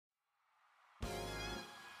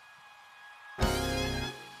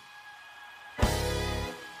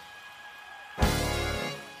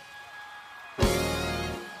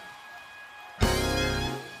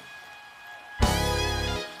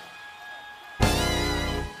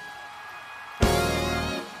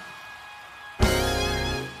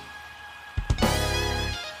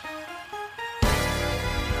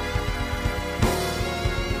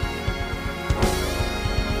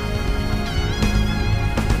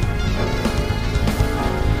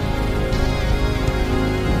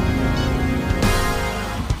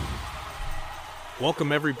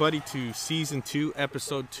Welcome, everybody, to Season 2,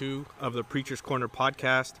 Episode 2 of the Preacher's Corner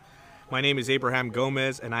podcast. My name is Abraham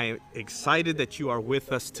Gomez, and I am excited that you are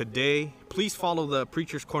with us today. Please follow the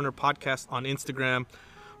Preacher's Corner podcast on Instagram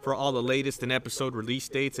for all the latest and episode release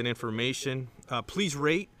dates and information. Please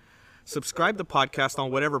rate, subscribe the podcast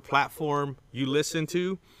on whatever platform you listen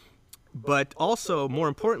to, but also, more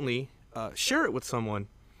importantly, share it with someone.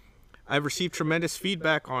 I've received tremendous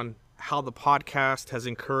feedback on how the podcast has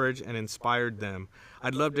encouraged and inspired them.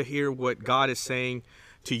 I'd love to hear what God is saying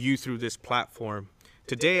to you through this platform.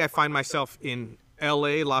 Today, I find myself in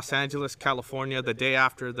L.A., Los Angeles, California, the day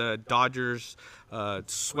after the Dodgers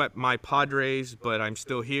swept my Padres, but I'm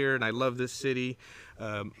still here, and I love this city.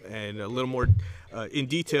 And a little more in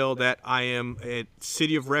detail, that I am at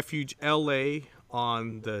City of Refuge L.A.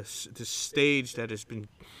 on the stage that has been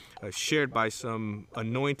shared by some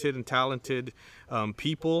anointed and talented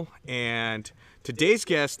people. And today's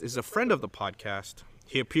guest is a friend of the podcast.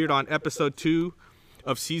 He appeared on Episode 2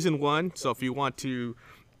 of Season 1. So if you want to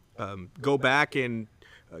go back and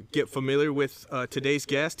get familiar with today's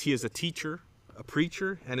guest, he is a teacher, a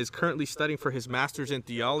preacher, and is currently studying for his master's in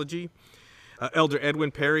theology. Elder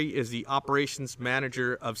Edwin Perry is the operations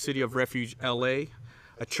manager of City of Refuge L.A.,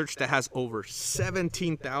 a church that has over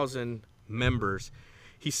 17,000 members.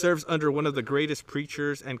 He serves under one of the greatest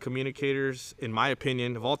preachers and communicators, in my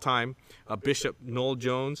opinion, of all time, Bishop Noel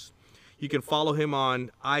Jones. You can follow him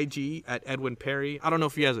on IG at Edwin Perry. I don't know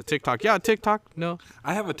if he has a TikTok. Yeah, a TikTok? No?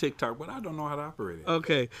 I have a TikTok, but I don't know how to operate it.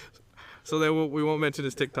 Okay. So then we won't mention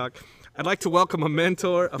his TikTok. I'd like to welcome a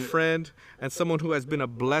mentor, a friend, and someone who has been a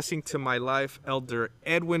blessing to my life, Elder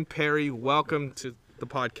Edwin Perry. Welcome to the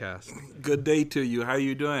podcast. Good day to you. How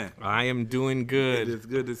you doing? I am doing good. It is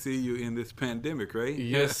good to see you in this pandemic, right?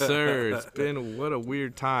 Yes, sir. It's been what a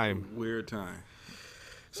weird time. Weird time.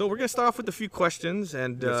 So we're going to start off with a few questions,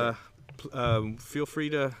 and Yes, feel free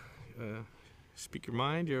to speak your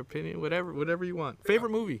mind, your opinion, whatever you want. Favorite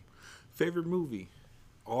movie? Favorite movie?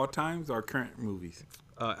 All times or current movies?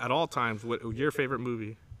 At all times, what your favorite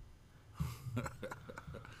movie?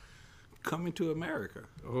 Coming to America.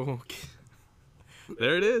 Oh, okay.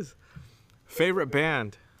 There it is. Favorite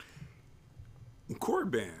band? Core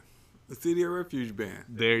band. The City of Refuge band.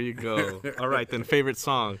 There you go. All right, then favorite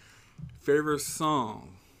song? Favorite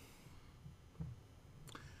song?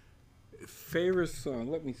 Favorite song?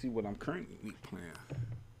 Let me see what I'm currently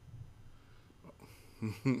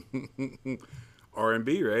playing.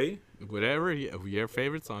 R&B, right? Whatever. Your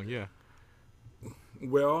favorite song, yeah.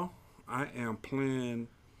 Well, I am playing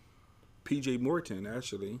P.J. Morton,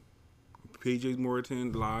 actually. P.J.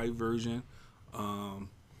 Morton live version.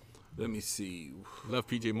 Let me see. Love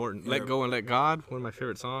P.J. Morton. Let Go and Let God, one of my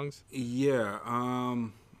favorite songs. Yeah.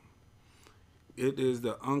 It is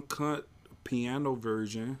the uncut piano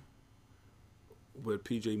version with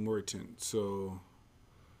P.J. Morton. So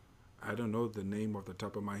I don't know the name off the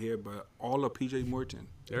top of my head, but all of P.J. Morton.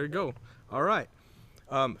 There you go. All right.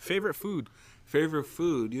 Favorite food? Favorite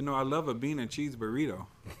food? You know, I love a bean and cheese burrito.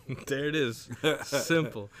 There it is.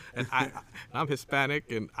 Simple. And I'm Hispanic,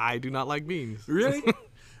 and I do not like beans. Really?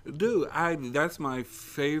 Dude, that's my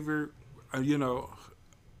favorite. You know,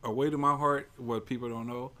 away to my heart, what people don't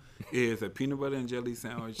know, is a peanut butter and jelly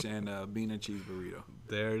sandwich and a bean and cheese burrito.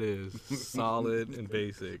 There it is. Solid and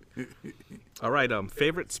basic. All right.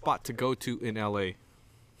 Favorite spot to go to in L.A.?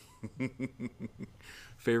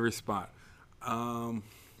 Favorite spot?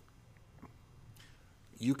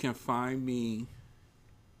 You can find me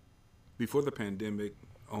before the pandemic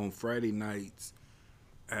on Friday nights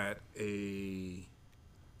at a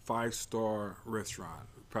 5-star restaurant,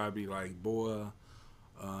 probably like Boa.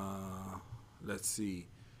 Let's see,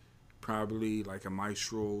 probably like a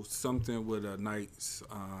Maestro, something with a nice,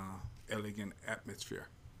 elegant atmosphere.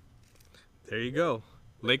 There you go.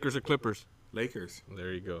 Lakers or Clippers? Lakers.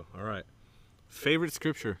 There you go. All right. Favorite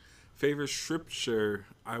scripture? Favorite scripture,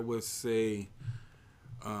 I would say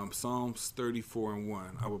Psalms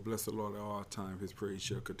 34:1. I will bless the Lord at all times. His praise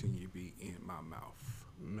shall continue to be in my mouth.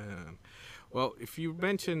 Man. Well, if you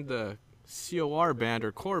mentioned the COR band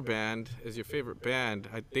or core band as your favorite band,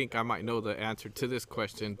 I think I might know the answer to this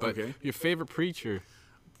question. But Okay. Your favorite preacher?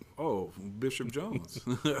 Oh, Bishop Jones.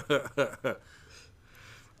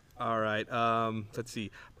 All right. Let's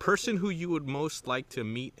see. Person who you would most like to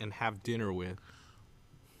meet and have dinner with?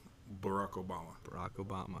 Barack Obama. Barack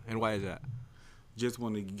Obama. And why is that? Just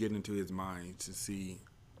want to get into his mind to see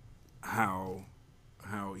how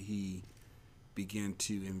he began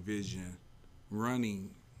to envision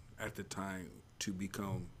running at the time to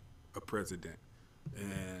become a president,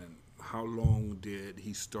 and how long did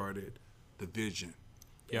he started the vision,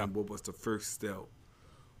 Yeah. and what was the first step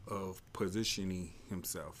of positioning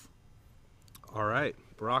himself. All right,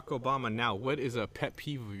 Barack Obama. Now, what is a pet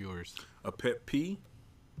peeve of yours? A pet peeve,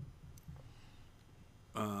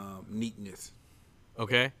 neatness.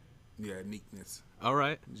 Okay. Yeah, neatness. All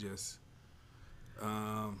right. Just,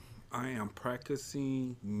 I am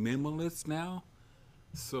practicing minimalist now,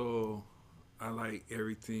 so I like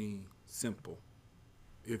everything simple.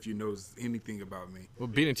 If you know anything about me, Well,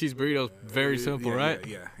 bean and cheese burritos, very simple, yeah, right?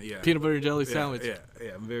 Yeah. Peanut butter and jelly sandwich. Yeah.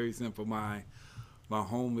 Very simple. My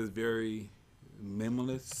home is very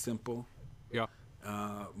minimalist, simple. Yeah.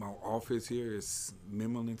 My office here is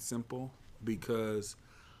minimalist, simple, because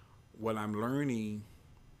what I'm learning,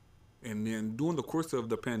 and then during the course of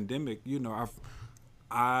the pandemic,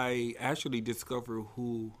 I actually discovered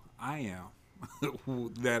who I am,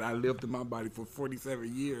 that I lived in my body for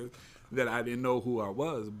 47 years, that I didn't know who I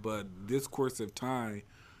was. But this course of time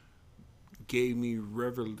gave me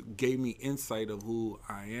insight of who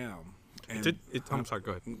I am. And I'm sorry,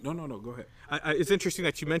 go ahead. No, go ahead. It's interesting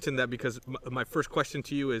that you mentioned that, because my first question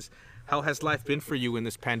to you is, how has life been for you in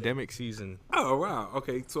this pandemic season? Oh, wow.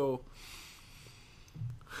 Okay, so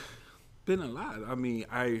been a lot. I mean,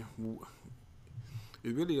 it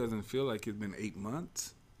really doesn't feel like it's been 8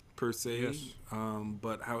 months per se. Yes.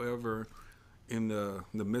 But however, in the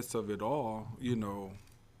midst of it all,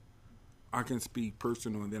 I can speak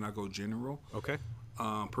personal and then I go general. Okay.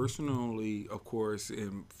 Personally, of course,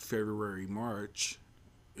 in February, March,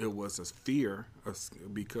 it was a fear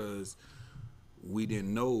because we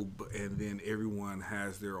didn't know, and then everyone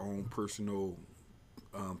has their own personal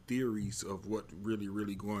theories of what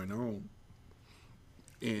really going on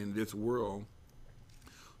in this world.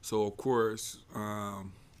 So, of course, I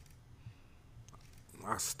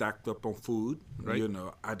stacked up on food. Right.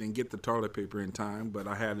 I didn't get the toilet paper in time, but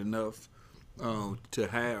I had enough to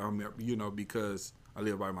have, because I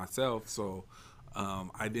live by myself. So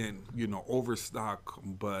I didn't, overstock,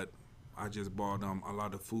 but I just bought a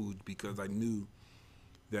lot of food because I knew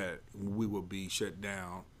that we would be shut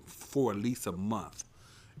down for at least a month.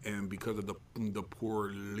 And because of the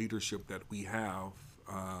poor leadership that we have,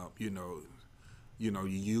 you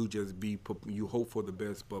just you hope for the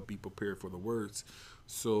best, but be prepared for the worst.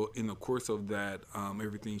 So in the course of that,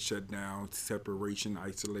 everything shut down, separation,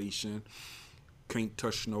 isolation, can't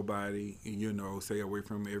touch nobody, stay away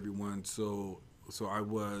from everyone. So I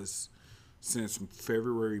was, since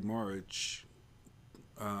February, March,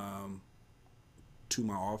 to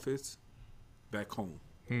my office, back home.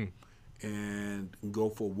 And go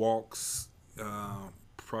for walks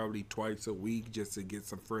probably twice a week just to get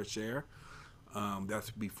some fresh air.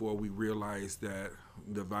 That's before we realized that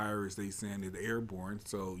the virus, they saying, is airborne.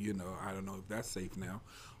 So, I don't know if that's safe now.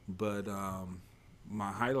 But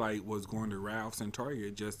my highlight was going to Ralph's and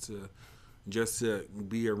Target just to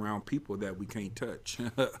be around people that we can't touch.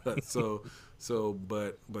 But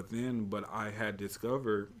I had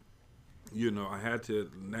discovered, I had to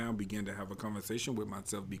now begin to have a conversation with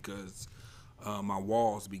myself because my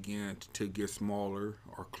walls began to get smaller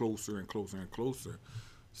or closer and closer and closer.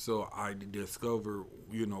 So I discovered,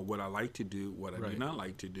 what I like to do, what I do not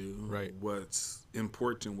like to do, what's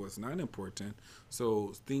important, what's not important.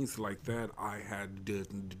 So things like that I had to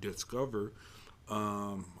discover.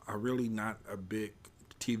 I'm really not a big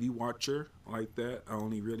TV watcher like that. I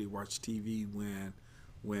only really watch TV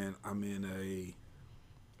when I'm in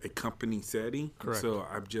a company setting. Correct. So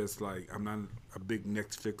I'm just like, I'm not a big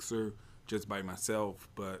Netflixer just by myself,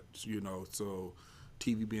 but, so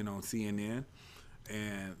TV being on CNN.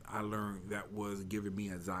 And I learned that was giving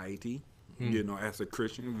me anxiety, as a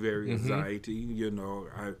Christian, very anxiety.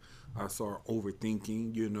 I saw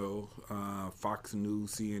overthinking, Fox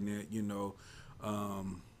News, CNN,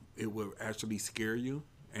 it will actually scare you,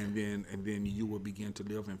 and then you will begin to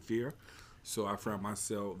live in fear. So I found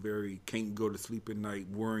myself can't go to sleep at night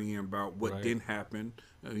worrying about what didn't happen,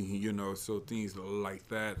 so things like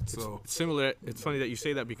that. So it's similar. It's funny that you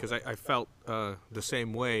say that because I felt the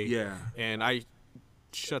same way. Yeah. And I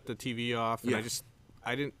shut the TV off, and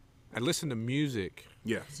I listened to music.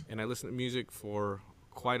 Yes. And I listened to music for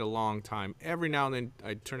quite a long time. Every now and then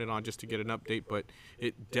I'd turn it on just to get an update, but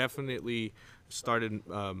it definitely started,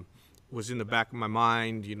 was in the back of my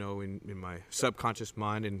mind, in my subconscious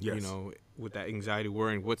mind, and, Yes. with that anxiety,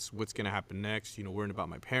 worrying what's going to happen next, worrying about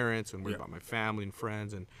my parents and worrying about my family and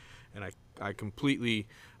friends, and I completely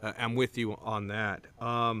am with you on that.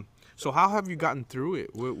 So how have you gotten through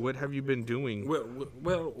it? What have you been doing?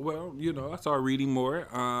 Well, I started reading more,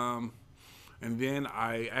 and then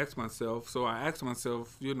I asked myself,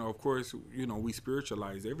 of course, we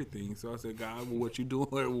spiritualize everything. So I said, God, what you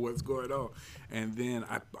doing? What's going on? And then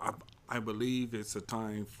I believe it's a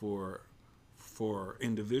time for for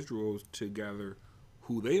individuals to gather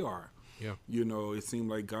who they are. Yeah. You know, it seemed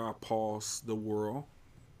like God paused the world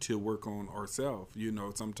to work on ourselves. You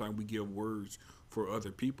know, sometimes we give words for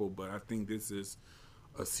other people, but I think this is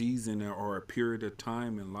a season or a period of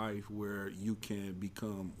time in life where you can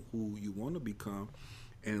become who you want to become.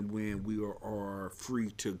 And when we are free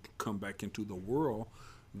to come back into the world,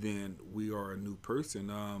 then we are a new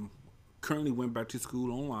person. Currently went back to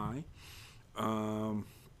school online.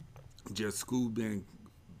 Just school been,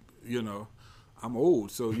 you know, I'm old,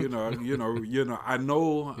 so I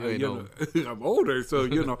know, I'm older,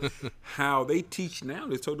 so how they teach now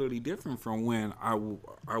is totally different from when I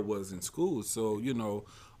was in school. So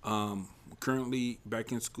currently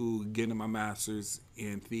back in school, getting my master's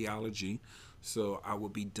in theology. So I will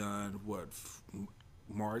be done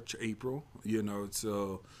March, April.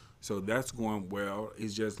 So that's going well.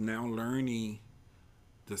 It's just now learning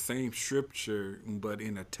the same scripture, but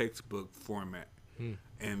in a textbook format.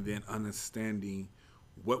 And then understanding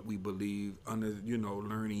what we believe,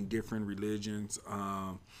 learning different religions.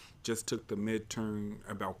 Just took the midterm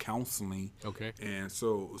about counseling. Okay. And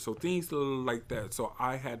so things like that. So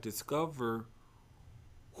I had discovered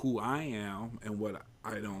who I am and what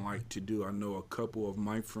I don't like to do. I know a couple of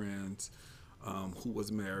my friends who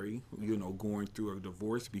was married, going through a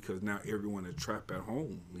divorce because now everyone is trapped at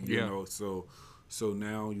home. So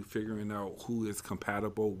now you're figuring out who is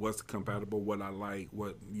compatible, what's compatible, what I like,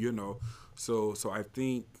 So I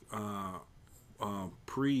think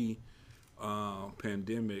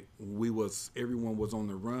pre-pandemic, everyone was on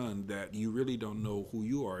the run that you really don't know who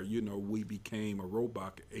you are. We became a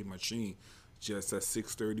robot, a machine. Just at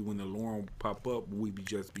 6:30 when the alarm pop up, we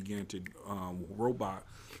just began to robot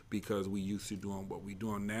because we used to doing what we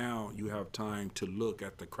doing. Now you have time to look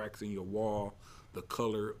at the cracks in your wall, the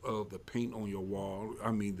color of the paint on your wall,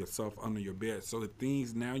 the stuff under your bed. So the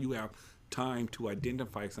things, now you have time to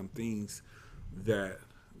identify some things that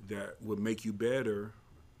would make you better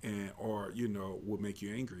or would make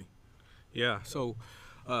you angry. Yeah. So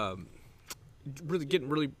really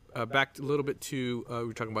back a little bit to we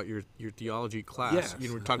were talking about your theology class. Yes.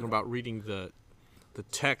 We're talking about reading the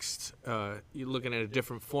text, you're looking at a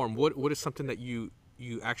different form. What is something that you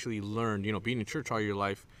actually learned, being in church all your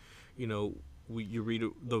life, you read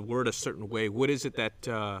the word a certain way. What is it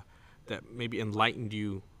that maybe enlightened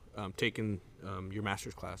you taking your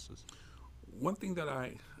master's classes? One thing,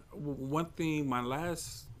 my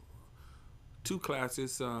last two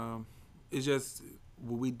classes is just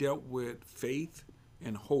we dealt with faith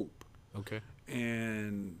and hope. Okay.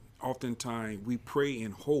 And oftentimes we pray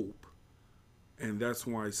in hope, and that's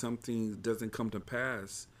why something doesn't come to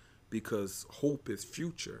pass, because hope is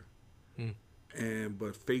future,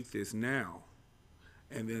 but faith is now.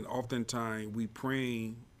 And then oftentimes we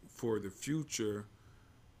praying for the future,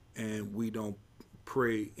 and we don't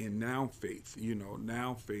pray in now faith.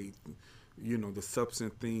 Now faith, the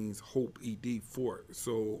substance things, hope, ed, for.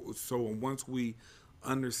 So once we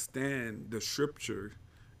understand the scripture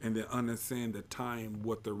and then understand the time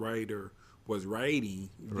what the writer was writing,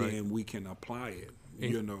 right, then we can apply it.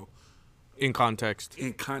 In context.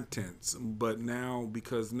 In contents. But now,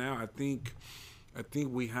 because now I think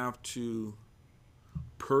we have to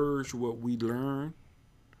purge what we learn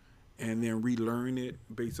and then relearn it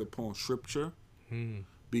based upon scripture.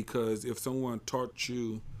 Because if someone taught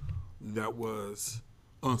you that was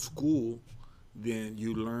unschooled, then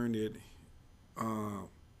you learn it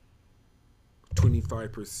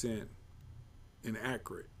 25%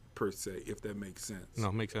 inaccurate, per se, if that makes sense. No,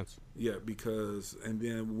 it makes sense. Yeah, because, and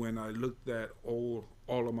then when I looked at all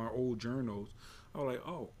of my old journals, I was like,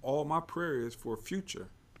 oh, all my prayers for future,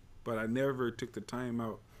 but I never took the time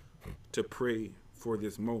out to pray for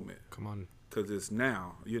this moment. Come on. Because it's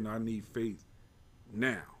now. I need faith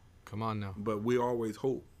now. Come on now. But we always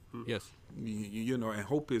hope. Yes. And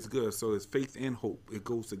hope is good. So it's faith and hope. It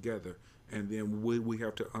goes together. And then we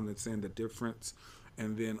have to understand the difference.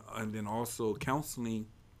 And then also counseling.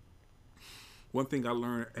 One thing I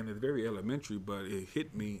learned, and it's very elementary, but it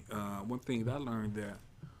hit me. One thing that I learned, that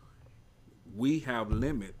we have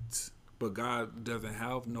limits, but God doesn't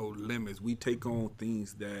have no limits. We take on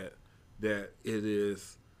things that it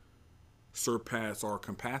is surpass our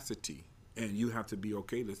capacity. And you have to be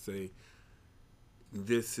okay to say,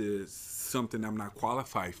 this is something I'm not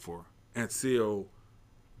qualified for, and still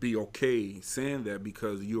be okay saying that,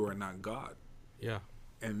 because you are not God. Yeah.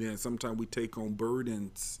 And then sometimes we take on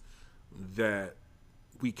burdens that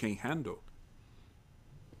we can't handle.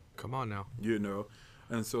 Come on now.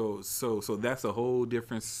 And so that's a whole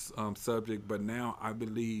different subject. But now I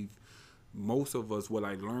believe most of us, what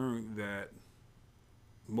I learned, that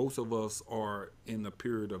most of us are in a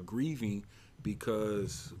period of grieving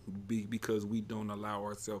because we don't allow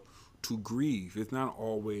ourselves to grieve. It's not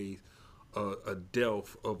always a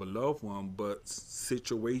death of a loved one, but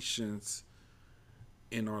situations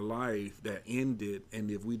in our life that ended,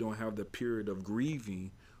 and if we don't have the period of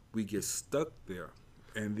grieving, we get stuck there.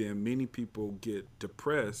 And then many people get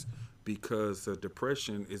depressed because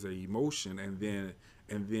depression is an emotion, and then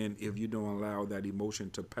if you don't allow that emotion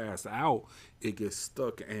to pass out, it gets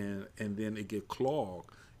stuck, and then it get clogged,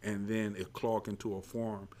 and then it clogged into a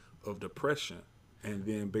form of depression. And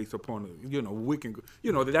then based upon, we can,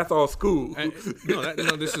 that's all school.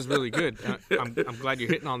 No, this is really good. I'm glad you're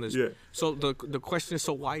hitting on this. Yeah. So the question is,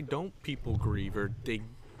 so why don't people grieve, or they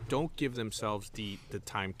don't give themselves the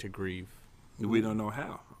time to grieve? We don't know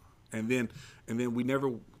how. And then we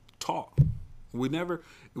never taught. We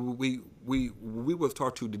was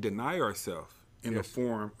taught to deny ourselves in the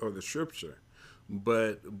form of the scripture.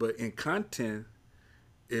 But in content,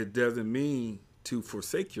 it doesn't mean to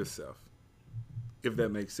forsake yourself. If that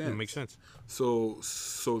makes sense. It makes sense. So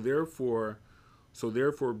therefore,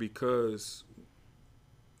 because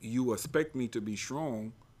you expect me to be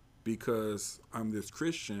strong because I'm this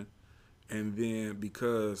Christian, and then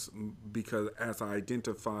because as I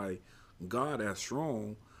identify God as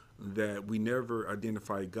strong, that we never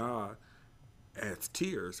identify God as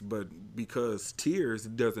tears. But because tears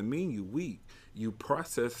doesn't mean you weak. You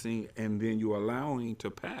processing, and then you allowing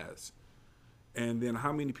to pass. And then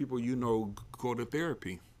how many people go to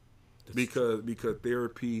therapy? Because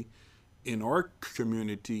therapy in our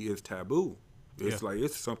community is taboo. It's like,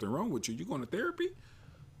 it's something wrong with you. You going to therapy?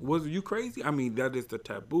 Was you crazy? I mean, that is the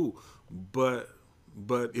taboo. But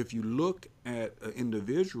if you look at an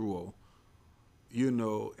individual,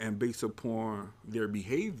 and based upon their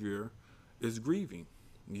behavior, is grieving.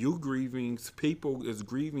 You grieving, people is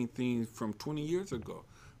grieving things from 20 years ago.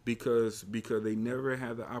 Because they never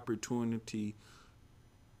had the opportunity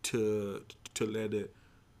to let it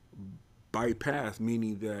bypass,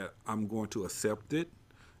 meaning that I'm going to accept it.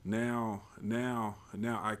 Now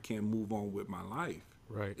I can move on with my life.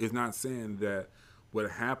 Right. It's not saying that what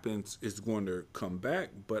happens is going to come back,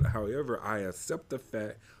 but however, I accept the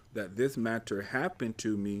fact that this matter happened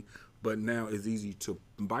to me, but now it's easy to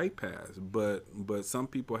bypass. But some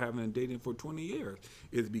people haven't been dating for 20 years.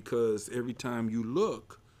 It's because every time you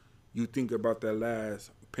look, you think about that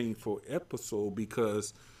last painful episode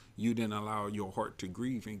because you didn't allow your heart to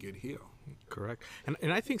grieve and get healed. Correct.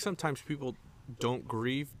 And I think sometimes people don't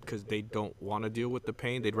grieve because they don't want to deal with the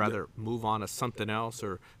pain. They'd rather move on to something else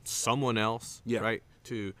or someone else, right,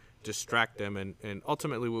 to distract them. And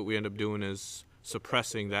ultimately what we end up doing is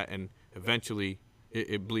suppressing that, and eventually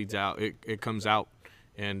it bleeds out. It comes out,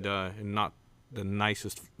 and not the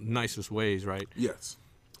nicest ways, right? Yes.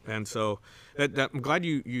 And so I'm glad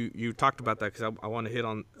you talked about that, because I want to hit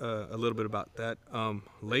on a little bit about that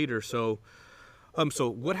later. So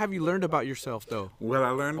what have you learned about yourself, though? What I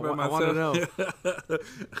learned about myself? I want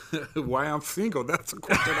to know. Why I'm single. That's a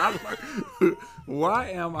question I learned. Why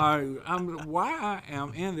am I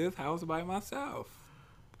in this house by myself?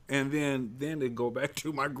 And then to go back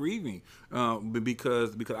to my grieving,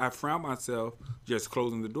 because I found myself just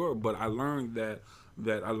closing the door. But I learned that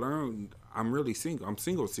I'm really single. I'm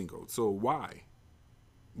single. So why?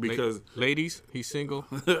 Because ladies, he's single.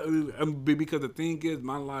 Because the thing is,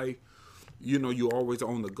 my life, you always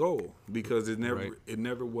on the go, because it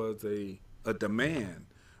never was a demand.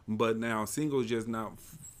 But now single is just not.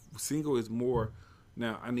 Single is more.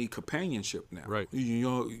 Now I need companionship now. Right. We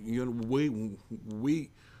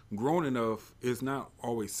grown enough. It's not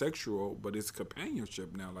always sexual, but it's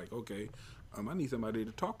companionship now. Like, okay, I need somebody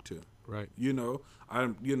to talk to. Right.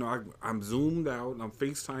 I'm zoomed out. I'm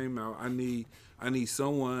FaceTime out. I need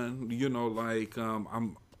someone.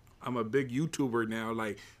 I'm a big YouTuber now,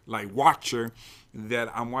 like watcher,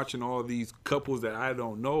 that I'm watching all these couples that I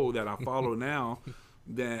don't know that I follow now.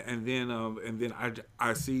 And then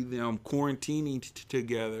I see them quarantining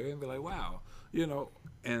together and be like, wow,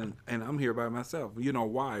 and I'm here by myself.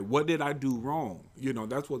 Why? What did I do wrong?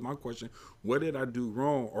 That's what my question. What did I do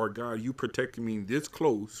wrong? Or God, you protected me this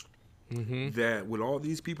close, that with all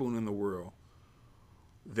these people in the world,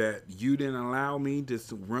 that you didn't allow me to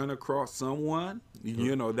run across someone, and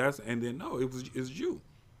then no, it's you,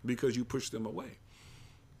 because you pushed them away.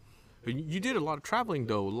 You did a lot of traveling,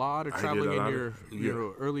 though. A lot of traveling in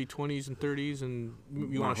your early 20s and 30s, and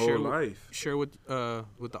you want to share with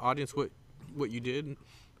the audience what you did.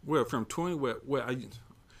 Well, from 20,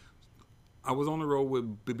 I was on the road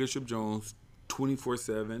with Bishop Jones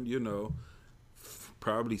 24/7.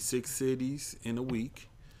 Probably 6 cities in a week.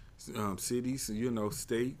 Cities,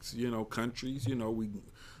 states, countries. We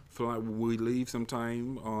We leave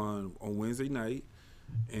sometime on Wednesday night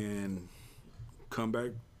and come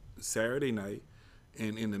back Saturday night.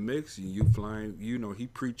 And in the mix, you flying, he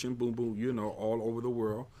preaching, boom, boom, all over the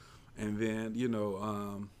world. And then,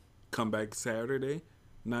 come back Saturday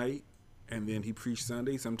night, and then he preached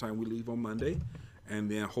Sunday. Sometime we leave on Monday. And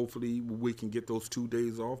then hopefully we can get those 2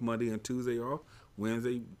 days off, Monday and Tuesday off.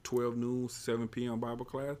 Wednesday, 12 noon, 7 p.m. Bible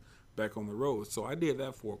class, back on the road. So I did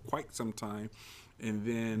that for quite some time. And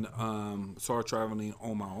then started traveling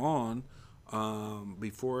on my own.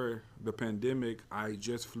 Before the pandemic, I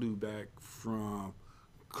just flew back from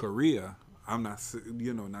Korea. I'm not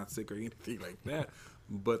sick or anything like that.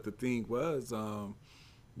 But the thing was,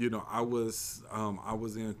 I was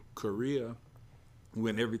in Korea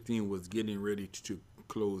when everything was getting ready to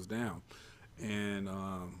close down, and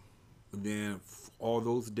then all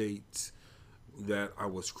those dates that I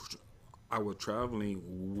was traveling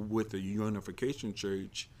with the Unification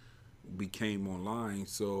Church became online.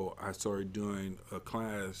 So I started doing a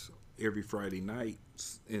class every Friday night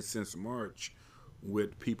since March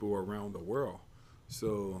with people around the world.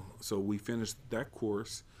 So we finished that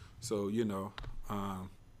course. So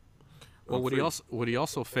well, what he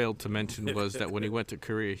also failed to mention was that when he went to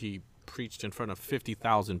Korea, he preached in front of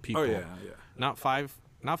 50,000 people. Oh yeah. Not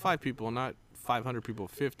five people, not 500 people,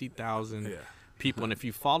 50,000 Yeah. people. And if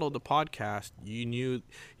you follow the podcast, you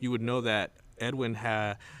would know that Edwin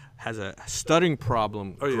has a stuttering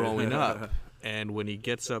problem growing up. And when he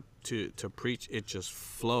gets up to preach, it just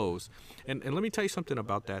flows. And let me tell you something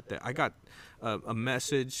about that I got a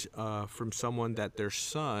message from someone that their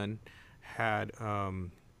son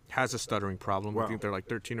has a stuttering problem. Wow. I think they're like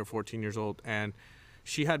 13 or 14 years old. And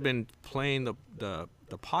she had been playing the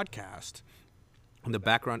podcast in the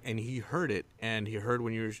background, and he heard it. And he heard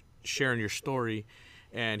when you were sharing your story.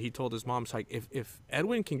 And he told his mom, it's like, if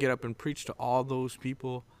Edwin can get up and preach to all those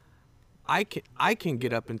people, I can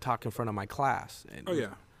get up and talk in front of my class. And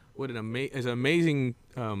what an amazing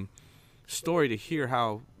story to hear,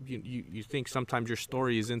 how you think sometimes your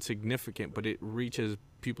story is insignificant, but it reaches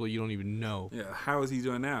people you don't even know. Yeah. How is he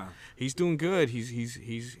doing now? He's doing good.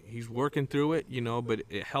 He's working through it, but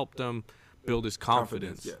it helped him build his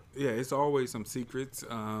confidence. Yeah. It's always some secrets.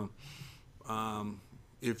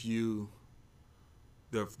 If you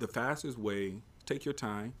the fastest way, take your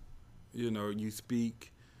time. You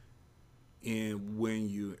speak in when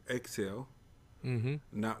you exhale,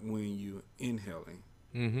 not when you inhaling.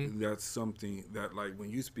 That's something that, like,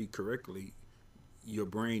 when you speak correctly, your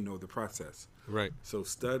brain know the process. Right. So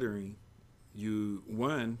stuttering, you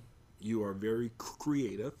are very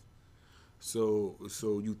creative. So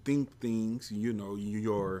you think things.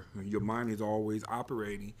 Your mind is always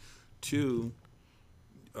operating. Two,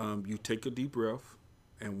 you take a deep breath,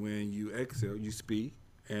 and when you exhale, you speak.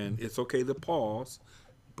 And it's okay to pause,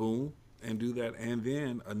 boom, and do that. And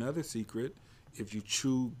then another secret: if you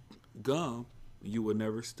chew gum, you will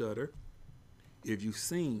never stutter. If you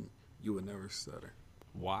sing, you will never stutter.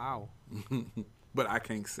 Wow. But I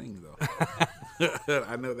can't sing, though.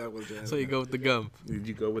 I know that was So you go with the gum.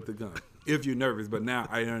 You go with the gum. If you're nervous, but now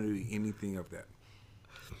I don't do anything of that.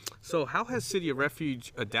 So how has City of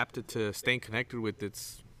Refuge adapted to staying connected with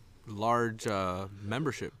its large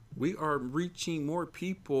membership? We are reaching more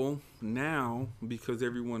people now because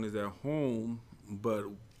everyone is at home, but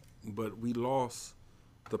we lost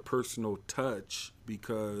the personal touch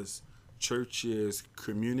because church is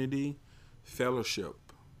community, fellowship,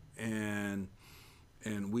 and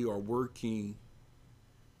we are working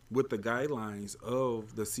with the guidelines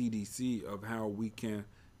of the CDC of how we can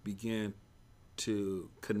begin to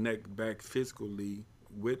connect back physically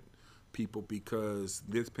with people, because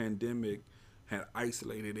this pandemic had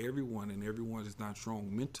isolated everyone, and everyone is not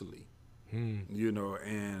strong mentally.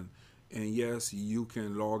 And yes, you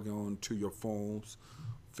can log on to your phones,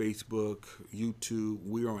 Facebook, YouTube.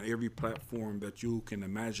 We're on every platform that you can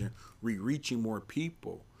imagine. We're reaching more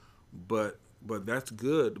people, but that's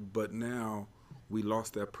good. But now we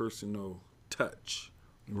lost that personal touch.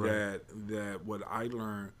 Right. That what I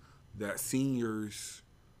learned, that seniors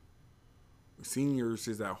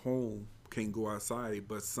is at home, can't go outside,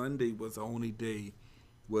 but Sunday was the only day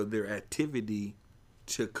where their activity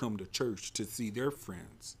to come to church to see their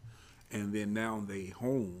friends. And then now they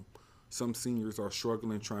home. Some seniors are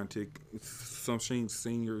struggling trying to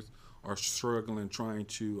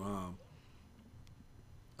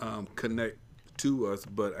connect to us,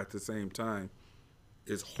 but at the same time,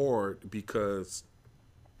 it's hard because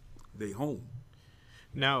they home.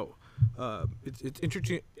 Now, it's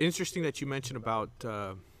interesting that you mentioned about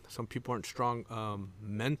some people aren't strong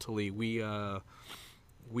mentally. We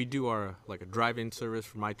do our a drive-in service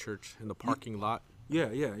for my church in the parking lot.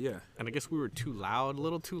 Yeah. And I guess we were too loud, a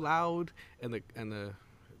little too loud, and the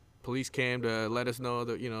police came to let us know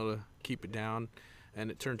that, to keep it down. And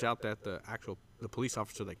it turns out that the police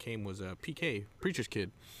officer that came was a PK, preacher's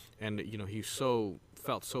kid, and he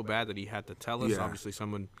felt so bad that he had to tell us. Yeah. Obviously,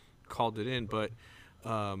 someone called it in, but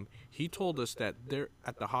he told us that there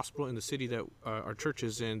at the hospital in the city that our church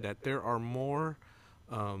is in, that there are more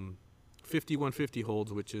 5150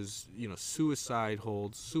 holds, which is suicide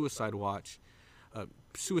holds, suicide watch,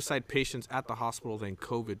 suicide patients at the hospital than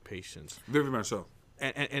COVID patients. Very much so.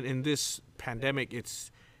 And in this pandemic,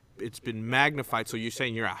 it's been magnified. So you're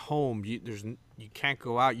saying you're at home, you can't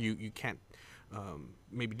go out, you can't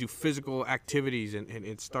maybe do physical activities, and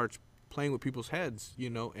it starts playing with people's heads,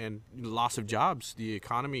 and loss of jobs. The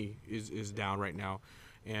economy is down right now,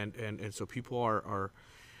 and so people are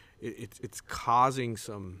it's causing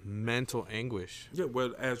some mental anguish. Yeah,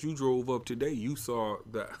 well, as you drove up today, you saw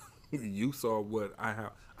that you saw what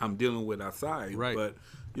I'm dealing with outside, right? But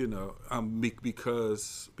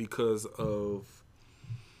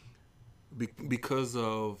because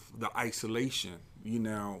of the isolation,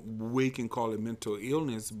 we can call it mental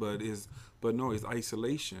illness, but no, it's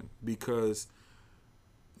isolation, because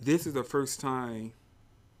this is the first time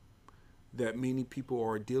that many people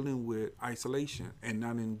are dealing with isolation and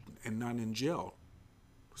not in jail.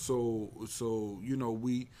 So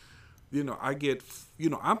I get,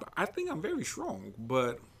 I think I'm very strong,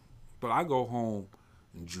 but I go home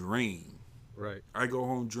drained. Right. I go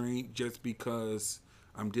home drained just because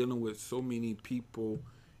I'm dealing with so many people,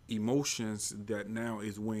 emotions that now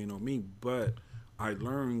is weighing on me. But I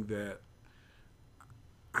learned that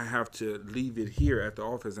I have to leave it here at the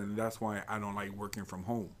office, and that's why I don't like working from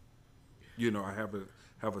home. I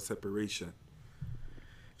have a separation.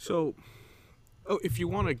 So, if you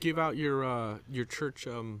want to give out your church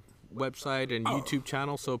website and YouTube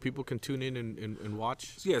channel so people can tune in and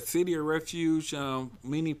watch. Yeah, City of Refuge,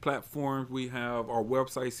 many platforms. We have our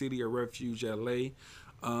website, City of Refuge L.A.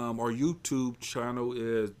 Our YouTube channel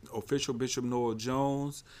is Official Bishop Noel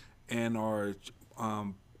Jones, and our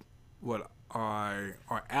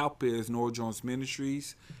app is Noel Jones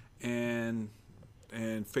Ministries, and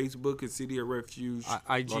Facebook is City of Refuge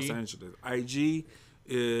IG. Los Angeles. IG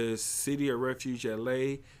is City of Refuge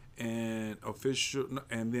L.A. and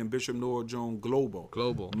then Bishop Noel Jones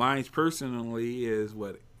Global. Mine personally is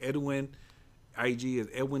Edwin. IG is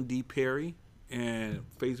Edwin D. Perry, and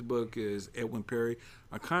Facebook is Edwin Perry.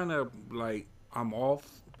 I kind of I'm off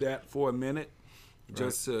that for a minute,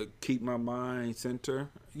 just to keep my mind center.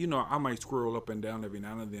 I might scroll up and down every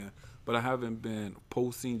now and then, but I haven't been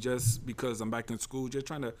posting just because I'm back in school, just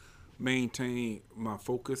trying to maintain my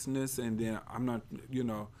focusedness, and then I'm not,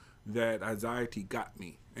 that anxiety got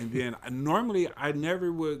me. And then normally I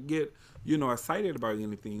never would get, excited about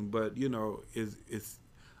anything, but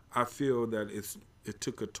I feel that it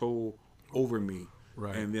took a toll over me,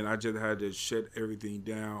 right? And then I just had to shut everything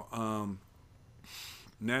down.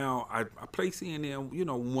 Now I play CNN,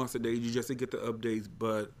 once a day, just to get the updates.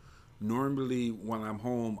 But normally when I'm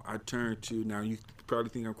home, I turn to, now you probably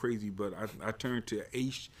think I'm crazy, but I turn to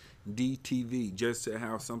HDTV just to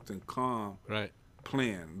have something calm, right,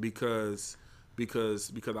 planned, because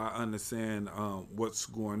I understand what's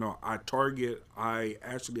going on. I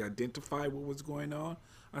actually identified what was going on.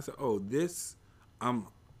 I said, I'm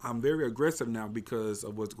very aggressive now because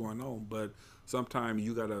of what's going on. But sometimes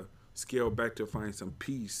you gotta scale back to find some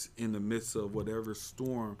peace in the midst of whatever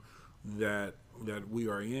storm that we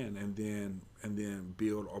are in, and then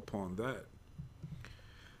build upon that.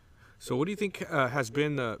 So what do you think has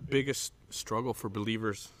been the biggest struggle for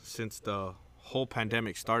believers since the whole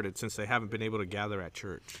pandemic started, since they haven't been able to gather at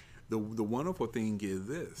church? The wonderful thing is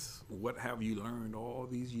this: what have you learned all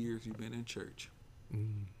these years you've been in church?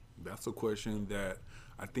 That's a question that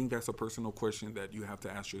I think that's a personal question that you have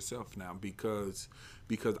to ask yourself now, because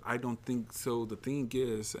I don't think so. The thing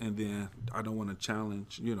is, and then I don't want to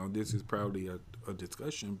challenge, this is probably a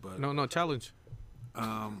discussion, but no challenge.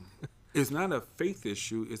 It's not a faith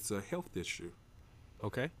issue, it's a health issue.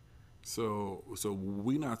 Okay. So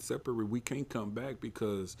we not separate. We can't come back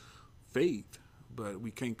because faith, but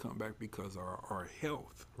we can't come back because our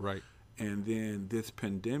health. Right. And then this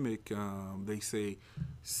pandemic, they say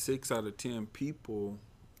 6 out of 10 people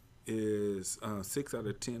has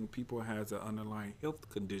an underlying health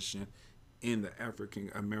condition in the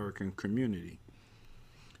African American community.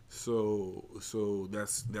 So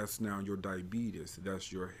that's now your diabetes,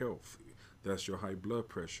 that's your health, that's your high blood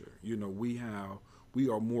pressure. We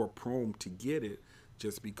are more prone to get it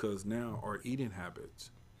just because now our eating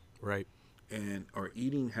habits. Right. And our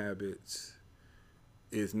eating habits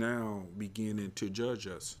is now beginning to judge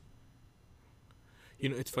us.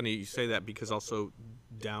 It's funny you say that because also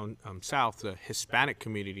down south, the Hispanic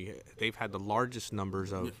community, they've had the largest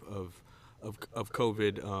numbers of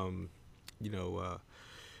COVID,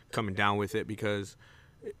 coming down with it because,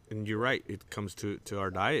 and you're right, it comes to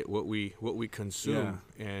our diet, what we consume,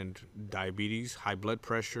 and diabetes, high blood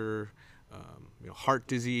pressure, heart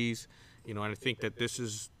disease, and I think that this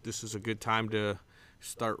is a good time to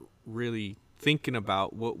start really thinking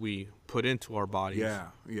about what we put into our bodies. Yeah.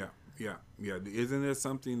 Isn't there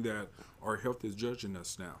something that our health is judging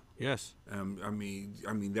us now? Yes. I mean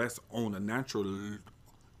that's on a natural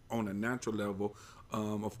level.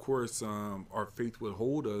 Of course, our faith will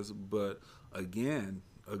hold us, but again,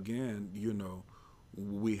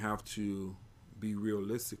 we have to be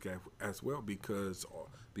realistic as well because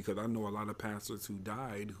I know a lot of pastors who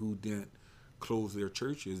died who didn't close their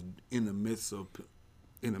churches in the midst of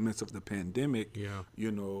the pandemic.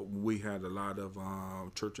 We had a lot of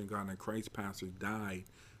Church of God in Christ pastors died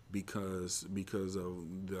because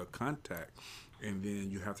of the contact, and then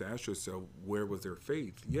you have to ask yourself, where was their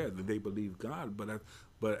faith? Yeah, they believe God, but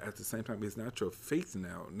at the same time, it's not your faith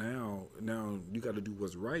now. Now you got to do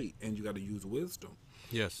what's right, and you got to use wisdom.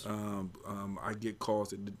 Yes. I get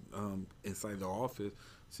calls inside the office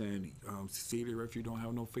saying, City of Refuge don't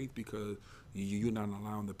have no faith because you're not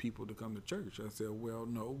allowing the people to come to church. I said, well,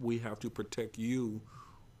 no, we have to protect you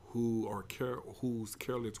who's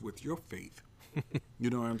careless with your faith. You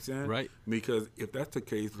know what I'm saying? Right. Because if that's the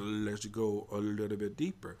case, let's go a little bit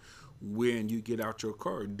deeper. When you get out your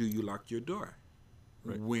car, do you lock your door?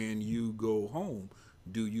 Right. When you go home,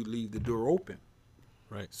 do you leave the door open?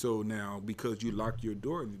 Right. So now, because you lock your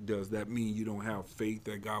door, does that mean you don't have faith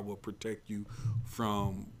that God will protect you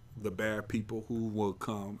from the bad people who will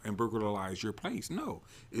come and burglarize your place? No,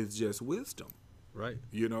 it's just wisdom. Right.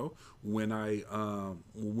 When I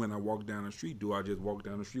walk down the street, do I just walk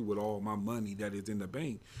down the street with all my money that is in the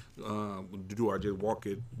bank? Do I just walk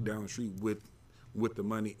it down the street with the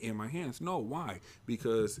money in my hands? No. Why?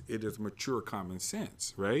 Because it is mature common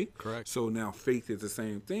sense, right? Correct. So now faith is the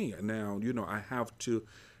same thing. Now, I have to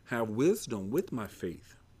have wisdom with my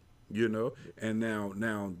faith, and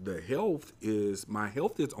now my health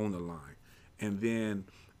is on the line. And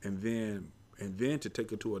then to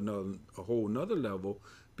take it to a whole nother level,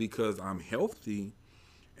 because I'm healthy,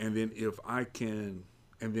 and then if I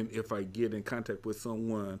get in contact with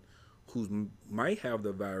someone who might have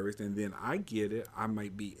the virus, and then I get it, I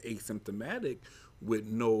might be asymptomatic with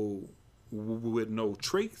no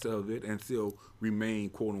trace of it and still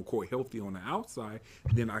remain quote unquote healthy on the outside.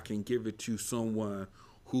 Then I can give it to someone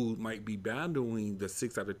who might be battling the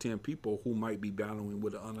 6 out of 10 people who might be battling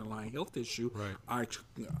with an underlying health issue. Right.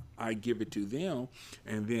 I give it to them,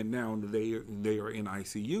 and then now they are in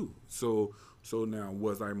ICU. So now,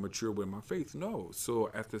 was I mature with my faith? No. So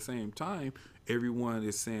at the same time, everyone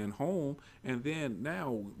is saying home, and then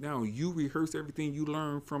now you rehearse everything you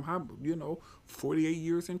learned from 48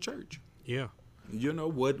 years in church. Yeah.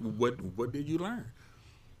 What did you learn?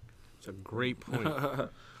 It's a great point.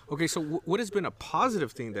 Okay, so what has been a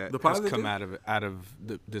positive thing that has come out of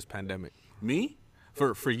this pandemic? Me?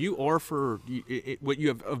 For you, or for what you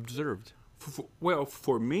have observed?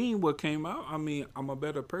 For me, what came out, I'm a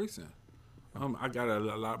better person. I got a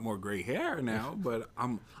lot more gray hair now, but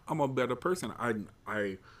I'm a better person.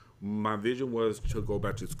 My vision was to go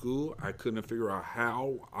back to school. I couldn't figure out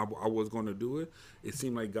how I was going to do it. It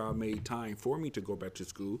seemed like God made time for me to go back to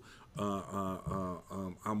school.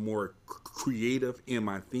 I'm more creative in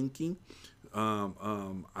my thinking.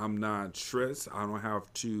 I'm not stressed. I don't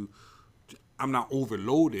have to. I'm not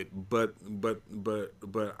overloaded. But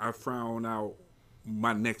I found out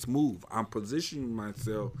my next move. I'm positioning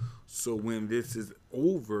myself so when this is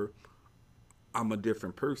over, I'm a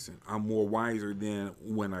different person. I'm more wiser than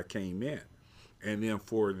when I came in. And then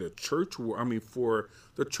for the church world,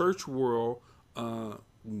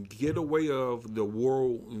 get away of the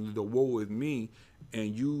woe is me,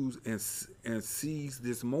 and use and seize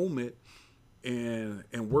this moment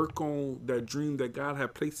and work on that dream that God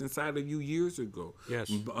had placed inside of you years ago. Yes.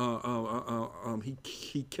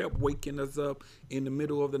 He kept waking us up in the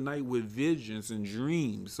middle of the night with visions and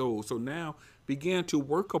dreams. So now begin to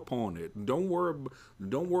work upon it. Don't worry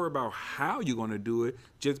about how you're going to do it.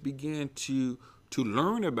 Just begin to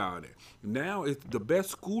learn about it. Now the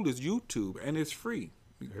best school is YouTube, and it's free.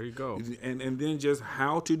 There you go. And then just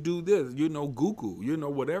how to do this, Google,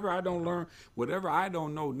 whatever I don't learn, whatever I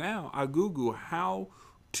don't know now, I Google how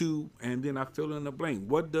to, and then I fill in the blank.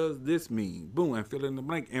 What does this mean? Boom, I fill in the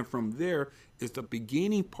blank. And from there is the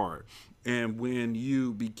beginning part. And when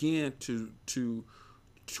you begin to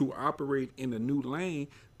operate in a new lane,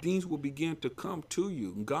 things will begin to come to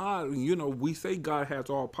you. God, we say God has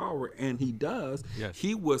all power, and he does. Yes.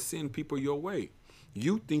 He will send people your way.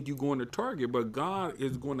 You think you're going to Target, but God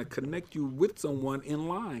is going to connect you with someone in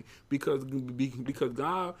line because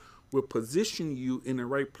God will position you in the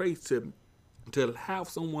right place to have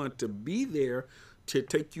someone to be there to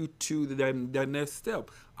take you to that next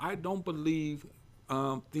step. I don't believe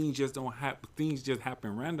things just don't happen. Things just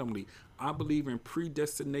happen randomly. I believe in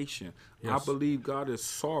predestination. Yes. I believe God is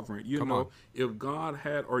sovereign. If God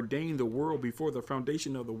had ordained the world before the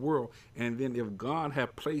foundation of the world, and then if God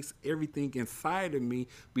had placed everything inside of me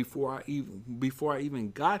before I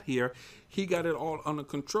even got here, he got it all under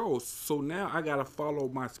control. So now I gotta follow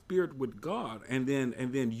my spirit with God, and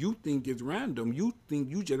then you think it's random. You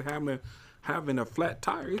think you just having a flat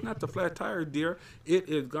tire. It's not the flat tire, dear. It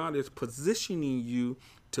is God is positioning you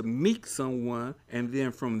to meet someone, and then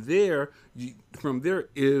from there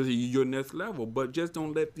is your next level. But just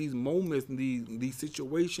don't let these moments, these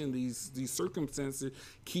situations, these circumstances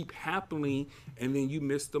keep happening, and then you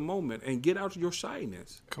miss the moment. And get out of your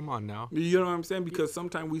shyness. Come on now. You know what I'm saying? Because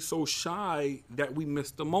sometimes we so shy that we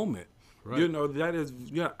miss the moment. Right. That is.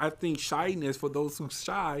 I think shyness, for those who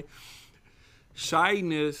shy.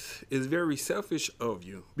 Shyness is very selfish of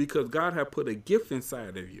you because God had put a gift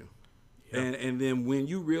inside of you. Yep. And then when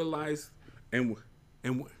you realize and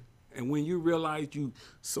when you realize you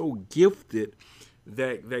so gifted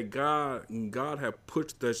that God had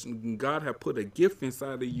put a gift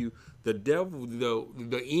inside of you, the devil,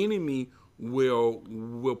 the enemy will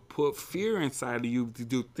put fear inside of you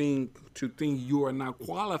to think you are not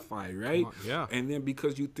qualified, right? Yeah. And then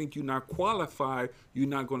because you think you're not qualified, you're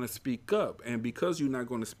not going to speak up. And because you're not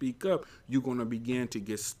going to speak up, you're going to begin to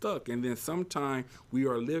get stuck. And then sometimes we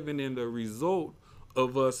are living in the result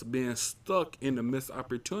of us being stuck in the missed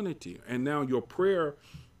opportunity. And now your prayer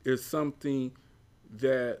is something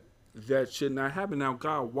that should not happen. Now,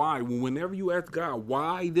 God, why? Whenever you ask God,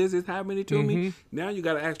 why this is happening to me, now you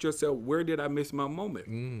got to ask yourself, where did I miss my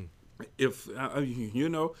moment? If,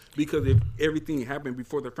 because if everything happened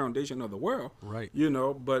before the foundation of the world, right?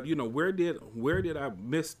 But where did I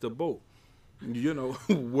miss the boat?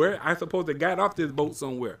 Where I supposed to got off this boat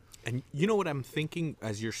somewhere. And you know what I'm thinking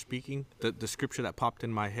as you're speaking? The scripture that popped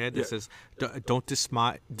in my head that says, don't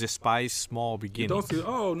despise small beginnings. Don't say,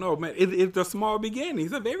 oh, no, man, it's the small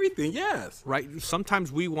beginnings of everything, yes. Right?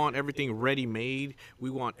 Sometimes we want everything ready-made.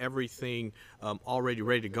 We want everything already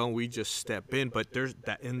ready to go, and we just step in. But there's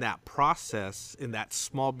that in that process, in that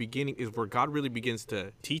small beginning, is where God really begins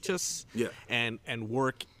to teach us and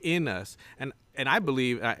work in us. And I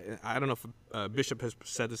believe, I don't know if Bishop has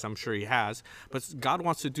said this, I'm sure he has, but God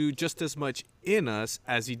wants to do just as much in us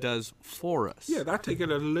as he does for us. Yeah, I take it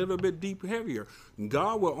a little bit deep heavier.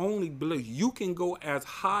 God will only believe you can go as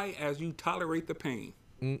high as you tolerate the pain.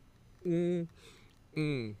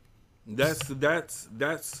 That's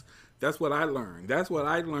what I learned. That's what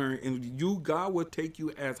I learned. And God will take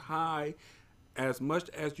you as high as much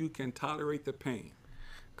as you can tolerate the pain.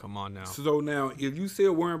 Come on now. So now, if you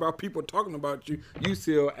still worrying about people talking about you, you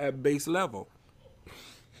still at base level.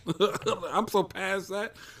 I'm so past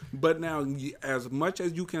that. But now, as much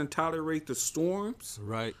as you can tolerate the storms,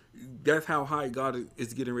 right? That's how high God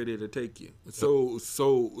is getting ready to take you. So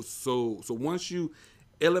once you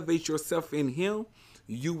elevate yourself in Him,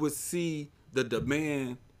 you will see the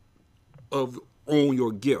demand on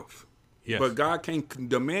your gift. Yes. But God can't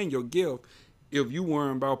demand your gift if you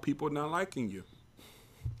worry about people not liking you.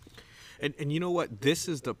 And you know what? This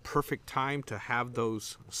is the perfect time to have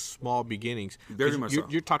those small beginnings. Very much so.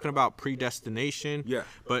 You're talking about predestination. Yeah.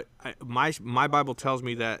 But my Bible tells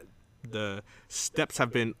me that the steps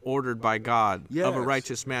have been ordered by God of a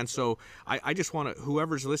righteous man. So I just want to,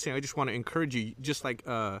 whoever's listening, I just want to encourage you, just like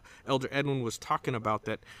Elder Edwin was talking about,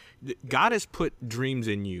 that God has put dreams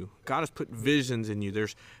in you. God has put visions in you.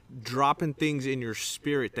 There's dropping things in your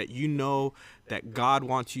spirit that you know that God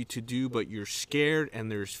wants you to do, but you're scared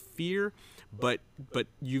and there's fear. But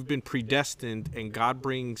you've been predestined, and God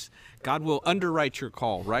will underwrite your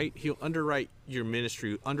call, right? He'll underwrite your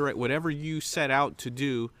ministry, underwrite whatever you set out to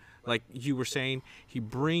do. Like you were saying, he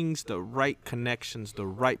brings the right connections, the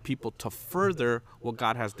right people to further what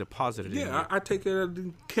God has deposited in you. Yeah, I take it.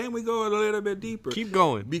 Can we go a little bit deeper? Keep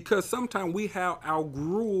going. Because sometimes we have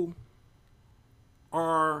outgrew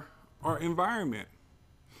our environment.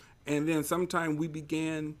 And then sometimes we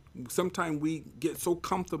get so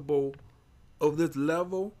comfortable of this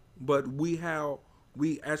level, but we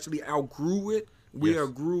actually outgrew it. We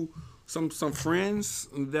outgrew some friends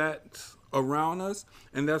that around us,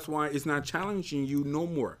 and that's why it's not challenging you no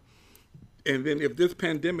more. And then if this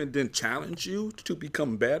pandemic didn't challenge you to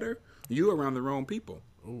become better, you're around the wrong people.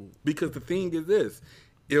 Ooh. Because the thing is this,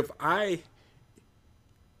 if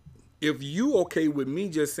you okay with me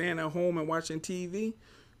just staying at home and watching TV,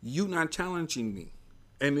 you not challenging me.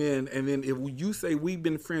 And then if you say we've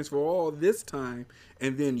been friends for all this time,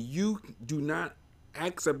 and then you do not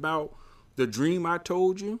ask about the dream I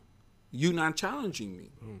told you, you not challenging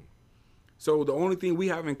me. So the only thing we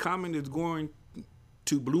have in common is going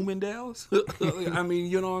to Bloomingdale's. I mean,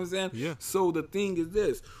 you know what I'm saying? Yeah. So the thing is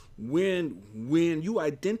this, when you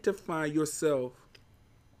identify yourself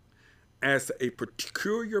as a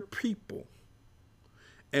peculiar people,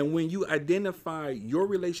 and when you identify your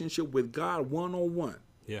relationship with God one-on-one,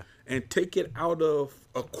 Yeah. and take it out of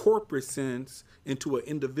a corporate sense into an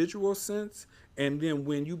individual sense, and then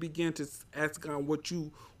when you begin to ask God, what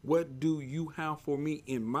do you have for me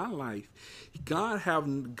in my life?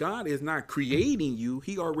 God is not creating you.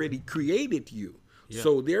 He already created you. Yeah.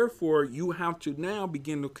 So therefore you have to now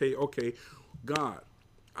begin to, okay, God,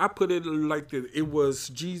 I put it like this. It was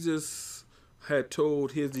Jesus had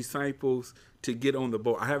told his disciples to get on the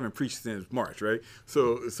boat. I haven't preached since March, right?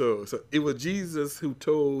 So it was Jesus who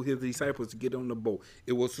told his disciples to get on the boat.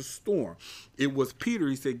 It was a storm. It was Peter.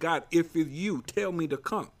 He said, God, if it's you, tell me to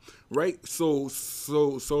come, right? So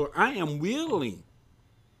I am willing,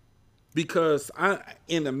 because I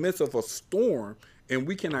in the midst of a storm, and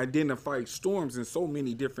we can identify storms in so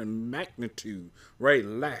many different magnitude, right?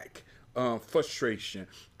 Lack, frustration,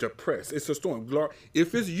 depressed. It's a storm.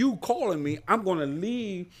 If it's you calling me, I'm going to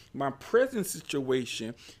leave my present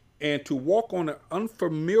situation and to walk on an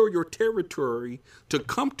unfamiliar territory to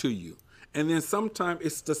come to you. And then sometimes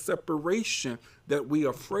it's the separation that we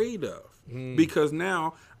are afraid of, because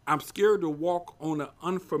now I'm scared to walk on an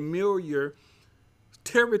unfamiliar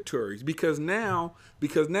territories, because now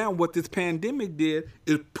what this pandemic did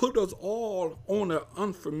is put us all on an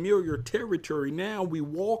unfamiliar territory. Now we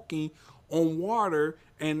walking on water,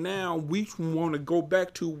 and now we want to go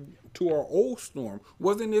back to our old storm.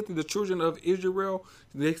 Wasn't it the children of Israel?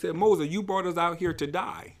 They said, Moses, you brought us out here to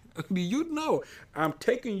die. I'm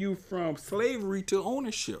taking you from slavery to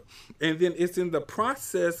ownership. And then it's in the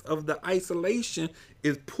process of the isolation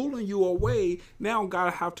is pulling you away. Now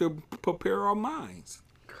God have to prepare our minds.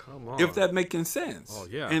 Come on. If that making sense. Oh,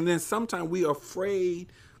 yeah. And then sometimes we are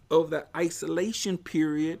afraid of the isolation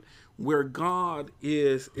period where God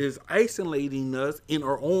is isolating us in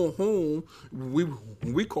our own home.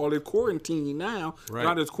 We call it quarantine now. Right.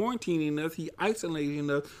 God is quarantining us. He isolating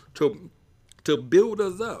us to build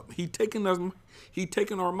us up. He taking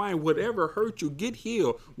our mind. Whatever hurt you, get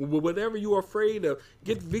healed. Whatever you're afraid of,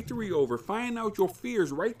 get victory over. Find out your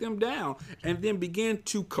fears, write them down, and then begin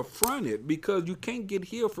to confront it, because you can't get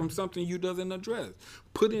healed from something you doesn't address.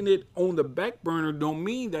 Putting it on the back burner don't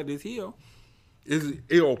mean that it's healed.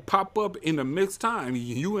 It'll pop up in the mixed time.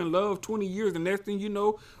 You in love 20 years, the next thing you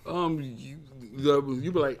know, you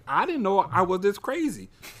be like, I didn't know I was this crazy,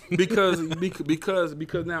 because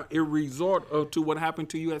now it resort to what happened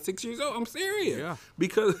to you at 6 years old. I'm serious. Yeah.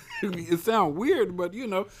 Because it sounds weird, but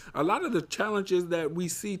a lot of the challenges that we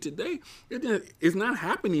see today, it's not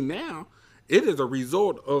happening now. It is a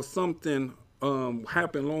result of something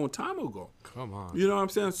happened a long time ago. Come on. You know what I'm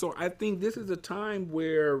saying? So I think this is a time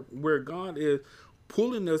where God is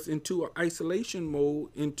pulling us into an isolation mode,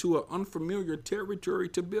 into an unfamiliar territory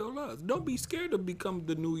to build us. Don't be scared to become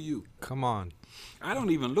the new you. Come on. I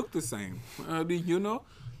don't even look the same. You know?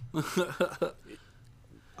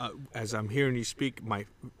 As I'm hearing you speak, my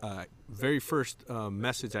very first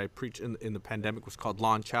message I preached in the pandemic was called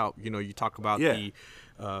Launch Out. You talk about the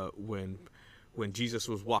when Jesus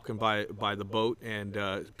was walking by the boat, and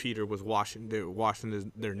Peter was washing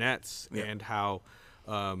their nets, and how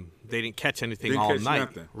they didn't catch anything all night,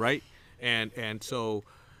 nothing. Right? And so,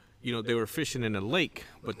 they were fishing in a lake,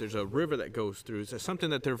 but there's a river that goes through. It's something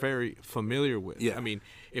that they're very familiar with. Yeah. I mean,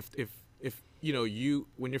 if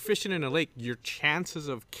when you're fishing in a lake, your chances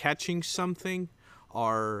of catching something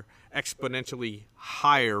are exponentially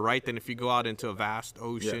higher, right, than if you go out into a vast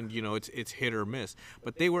ocean. Yeah. It's hit or miss.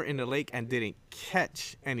 But they were in the lake and didn't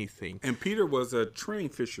catch anything. And Peter was a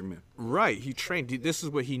trained fisherman. Right. He trained. This is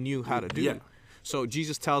what he knew how to do. Yeah. So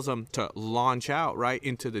Jesus tells them to launch out, right,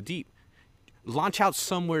 into the deep. Launch out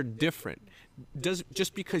somewhere different.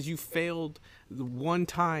 Just because you failed one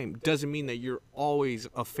time doesn't mean that you're always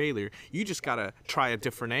a failure. You just got to try a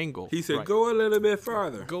different angle. He said, right? Go a little bit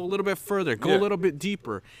farther. Go a little bit further. Go a little bit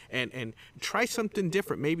deeper, and try something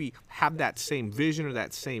different. Maybe have that same vision or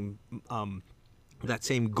that same that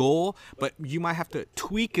same goal, but you might have to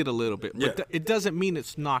tweak it a little bit. But Yeah. it doesn't mean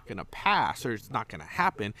it's not going to pass or it's not going to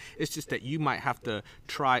happen. It's just that you might have to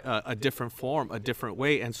try a different form, a different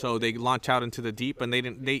way. And so they launch out into the deep, and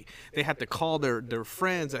they had to call their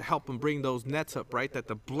friends to help them bring those nets up, right? That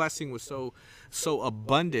the blessing was so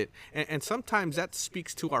abundant. And sometimes that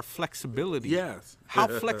speaks to our flexibility. Yes. How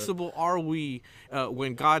flexible are we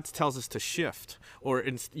when God tells us to shift? Or,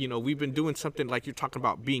 we've been doing something like you're talking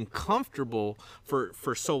about, being comfortable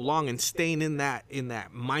for so long and staying in that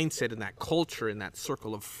mindset, in that culture, in that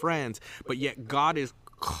circle of friends. But yet God is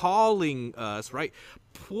calling us, right?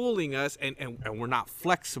 Pulling us, and we're not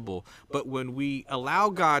flexible. But when we allow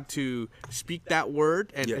God to speak that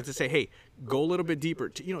word and to say, hey, go a little bit deeper,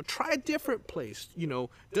 try a different place,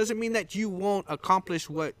 doesn't mean that you won't accomplish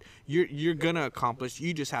what you're gonna accomplish.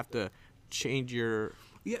 You just have to change your.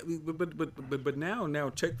 Yeah, but now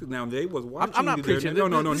check this. Now they was watching. I'm not you preaching. There.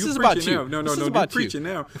 No, this you is preaching about you. now. No, you're preaching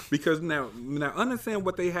now, because now understand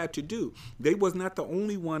what they had to do. They was not the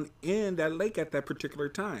only one in that lake at that particular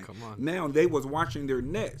time. Come on. Now they was watching their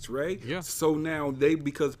nets, right? Yeah. So now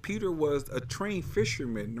because Peter was a trained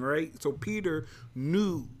fisherman, right? So Peter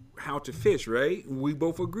knew how to fish, right? We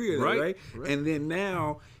both agree on that, right? And then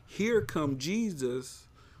now here come Jesus,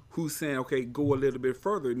 who's saying, okay, go a little bit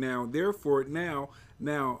further. Now, therefore, now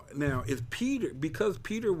is Peter, because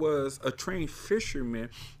Peter was a trained fisherman,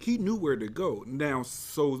 he knew where to go. Now,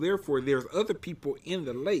 so therefore, there's other people in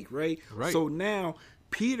the lake, right? So now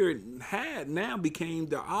Peter became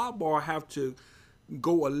the oddball, have to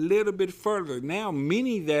go a little bit further. Now,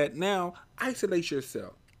 meaning that now isolate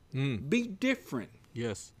yourself, be different.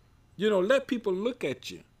 Yes. Let people look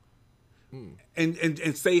at you,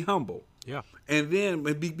 and stay humble. Yeah. And then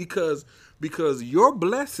because your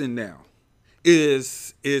blessing now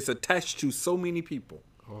is attached to so many people.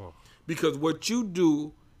 Oh. Because what you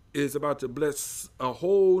do is about to bless a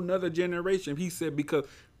whole nother generation. He said because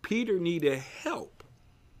Peter needed help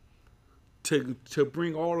to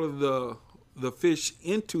bring all of the fish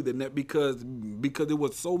into the net because it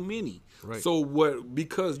was so many. Right. So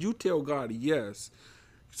because you tell God yes,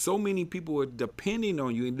 so many people are depending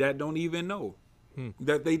on you that don't even know.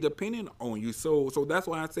 That they depending on you. So that's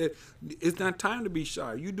why I said it's not time to be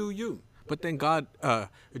shy. You do you. But then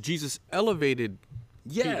Jesus elevated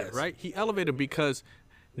Peter, right? He elevated because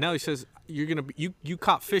now he says you're gonna be you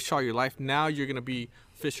caught fish all your life. Now you're gonna be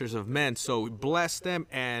fishers of men. So bless them,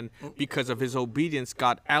 and because of his obedience,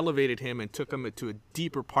 God elevated him and took him into a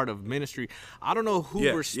deeper part of ministry. I don't know who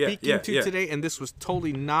we're speaking to today, and this was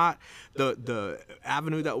totally not the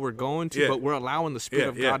avenue that we're going to, but we're allowing the Spirit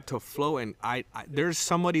of God to flow. And I there's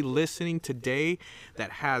somebody listening today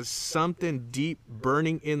that has something deep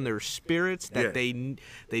burning in their spirits that they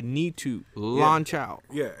need to launch out.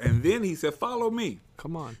 Yeah, and then he said, follow me.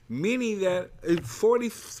 Come on. Meaning that in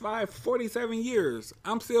 45, 47 years,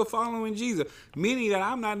 I'm still following Jesus. Meaning that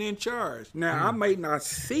I'm not in charge. Now, I might not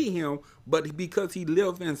see him, but because he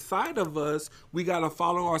lives inside of us, we got to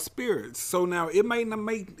follow our spirits. So now it might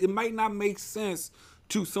not make sense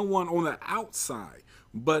to someone on the outside.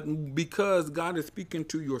 But because God is speaking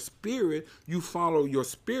to your spirit, you follow your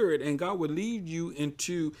spirit, and God will lead you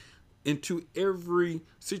into every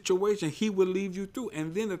situation. He will lead you through.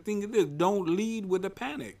 And then the thing is this, don't lead with a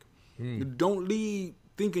panic. Don't lead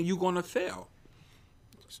thinking you're going to fail.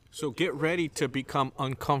 So get ready to become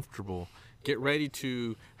uncomfortable. Get ready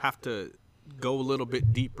to have to go a little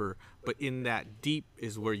bit deeper. But in that deep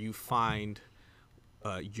is where you find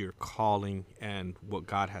your calling and what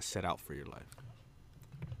God has set out for your life.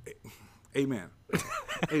 Amen.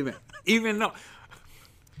 Amen. Even though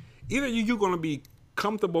either you're going to be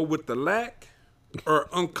comfortable with the lack or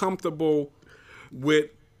uncomfortable with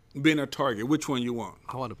being a target. Which one you want?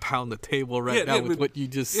 I want to pound the table now with what you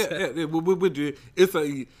just said. You're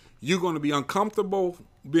going to be uncomfortable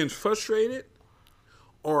being frustrated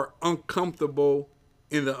or uncomfortable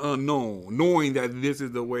in the unknown, knowing that this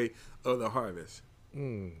is the way of the harvest.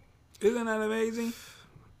 Isn't that amazing?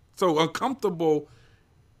 So uncomfortable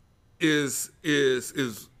is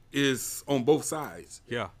on both sides.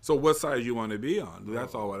 Yeah. So what side you want to be on?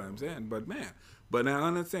 That's all what I'm saying. But now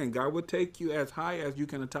understand, God will take you as high as you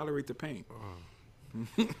can tolerate the pain.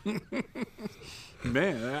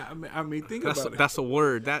 Man, I mean, think about it. That's a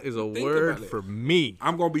word. That is a word for me.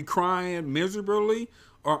 I'm going to be crying miserably,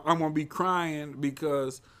 or I'm going to be crying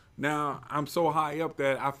because now I'm so high up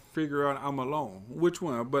that I figure out I'm alone. Which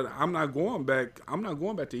one? But I'm not going back. I'm not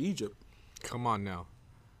going back to Egypt. Come on now.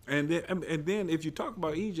 And then if you talk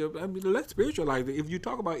about Egypt, I mean, let's spiritualize it. If you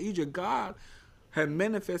talk about Egypt, God had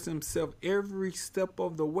manifested himself every step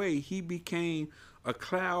of the way. He became a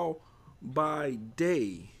cloud by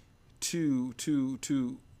day to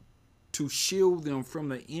shield them from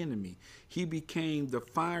the enemy. He became the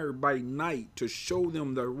fire by night to show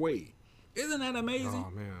them their way. Isn't that amazing?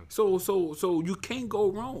 Oh man. So you can't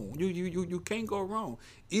go wrong. You can't go wrong.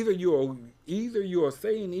 Either you'll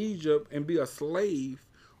stay in Egypt and be a slave,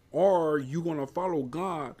 or you're gonna follow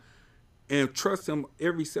God and trust Him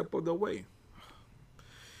every step of the way.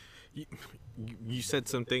 You said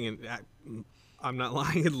something, and I'm not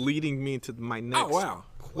lying, leading me into my next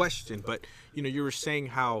question. But you were saying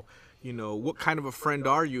how what kind of a friend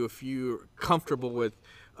are you if you're comfortable with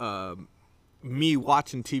me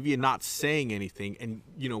watching TV and not saying anything? And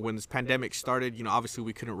when this pandemic started, obviously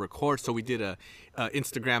we couldn't record, so we did a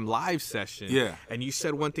Instagram live session. Yeah. And you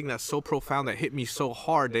said one thing that's so profound that hit me so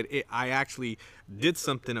hard that I actually did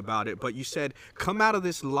something about it. But you said, come out of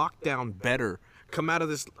this lockdown better. Come out of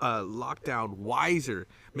this lockdown wiser.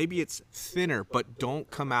 Maybe it's thinner, but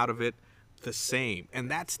don't come out of it the same.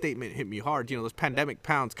 And that statement hit me hard. Those pandemic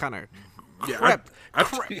pounds kind of they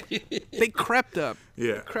crept up.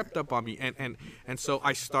 Yeah. They crept up on me. And so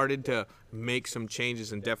I started to make some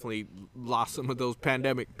changes and definitely lost some of those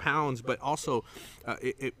pandemic pounds. But also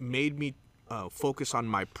it made me focus on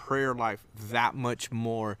my prayer life that much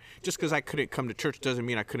more. Just because I couldn't come to church doesn't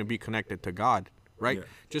mean I couldn't be connected to God. Right? Yeah.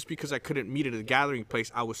 Just because I couldn't meet at a gathering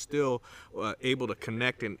place, I was still able to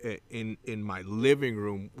connect in my living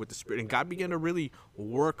room with the Spirit. And God began to really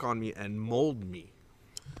work on me and mold me.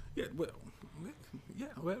 Yeah,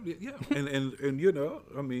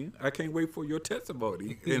 And I can't wait for your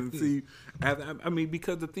testimony and see.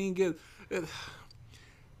 Because the thing is,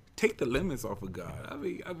 take the limits off of God.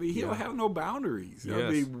 He don't have no boundaries.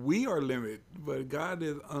 Yes. We are limited, but God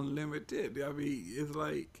is unlimited. It's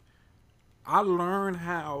like, I learned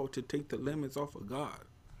how to take the limits off of God.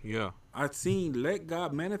 Yeah. I've seen let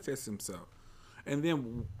God manifest Himself. And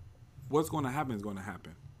then what's going to happen is going to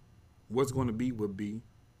happen. What's going to be will be.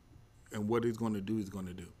 And what He's going to do is going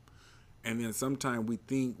to do. And then sometimes we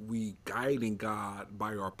think we guiding God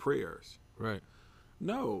by our prayers. Right.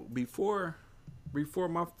 No, before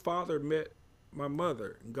my father met my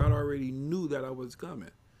mother, God already knew that I was coming.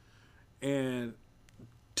 And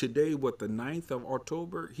today, the 9th of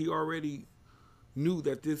October, He already knew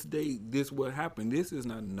that this day, this would happen. This is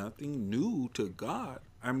nothing new to God.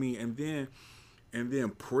 And then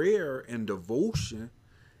prayer and devotion,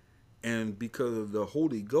 and because of the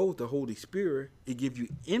Holy Ghost, the Holy Spirit, it gives you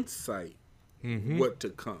insight what to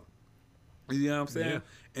come. You know what I'm saying?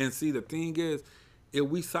 Yeah. And see, the thing is, if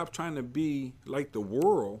we stop trying to be like the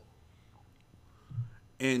world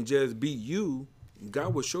and just be you,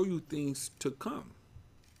 God will show you things to come.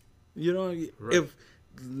 Right. If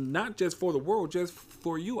not just for the world, just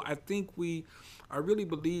for you. I really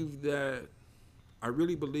believe that,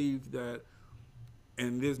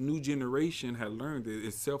 and this new generation had learned that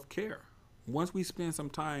it's self-care. Once we spend some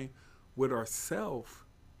time with ourselves,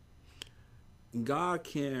 God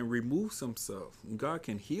can remove some stuff. God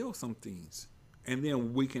can heal some things. And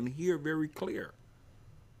then we can hear very clear.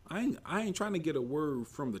 I ain't trying to get a word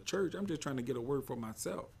from the church. I'm just trying to get a word for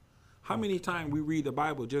myself. How many times we read the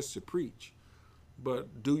Bible just to preach?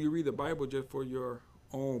 But do you read the Bible just for your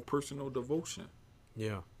own personal devotion?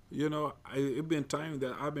 Yeah. It's been times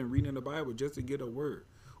that I've been reading the Bible just to get a word.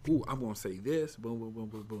 Ooh, I'm going to say this. Boom, boom, boom,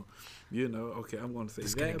 boom, boom. Okay, I'm going to say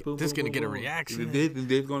that. This is going to get a reaction.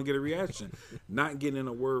 They're going to get a reaction. Not getting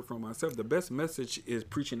a word from myself. The best message is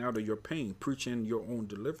preaching out of your pain, preaching your own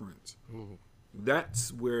deliverance. Ooh.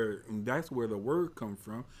 That's where the word comes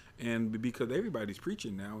from, and because everybody's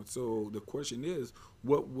preaching now, so the question is,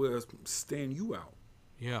 what will stand you out?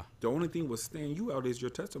 Yeah. The only thing will stand you out is your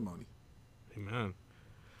testimony. Amen.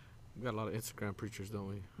 We got a lot of Instagram preachers, don't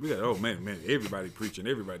we? We got everybody preaching,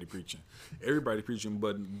 but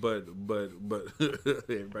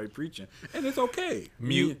everybody preaching, and it's okay.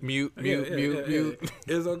 Mute.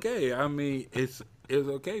 It's okay. It's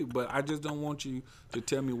okay, but I just don't want you to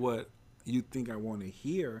tell me what you think I want to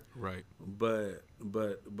hear. Right. But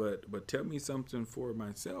tell me something for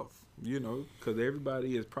myself, because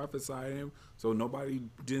everybody is prophesying, so nobody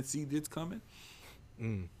didn't see this coming.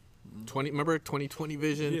 Remember 2020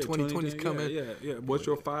 vision? 2020 is coming. Yeah. What's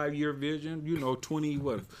your 5-year vision?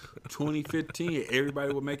 2015.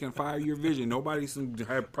 Everybody was making 5-year vision. Nobody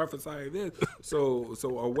had prophesied this. So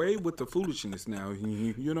away with the foolishness now.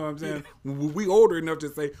 You know what I'm saying? We older enough to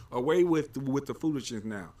say away with the foolishness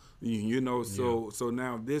now. So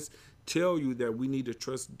now this tell you that we need to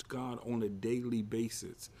trust God on a daily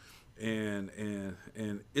basis, and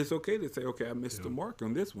it's okay to say, okay, I missed the mark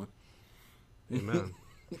on this one. Amen.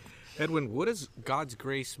 Edwin, what does God's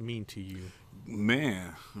grace mean to you?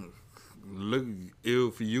 Man, look,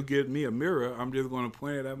 if you give me a mirror, I'm just going to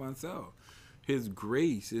point it at myself. His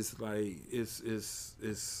grace is like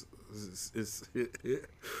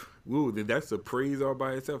woo, that's a praise all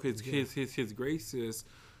by itself. His grace is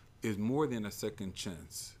more than a second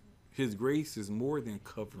chance. His grace is more than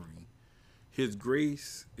covering. His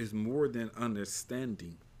grace is more than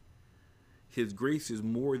understanding. His grace is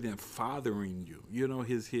more than fathering you. You know,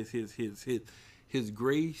 his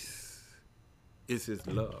grace is his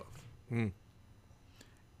love.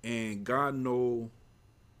 And God knows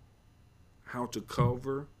how to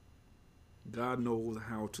cover. God knows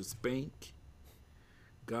how to spank.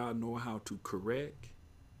 God knows how to correct.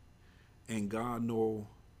 And God knows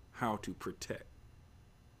how to protect.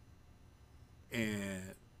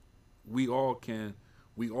 And we all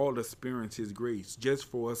experience his grace. Just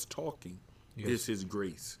for us talking, yes, is his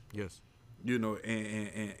grace. Yes. You know,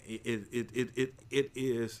 and it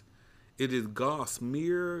is God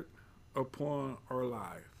smeared upon our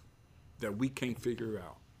life that we can't figure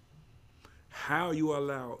out. How you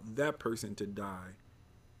allow that person to die,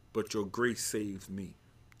 but your grace saves me.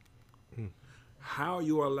 How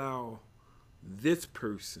you allow this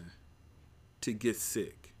person to get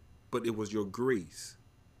sick, but it was your grace.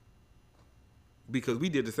 Because we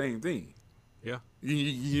did the same thing. Yeah.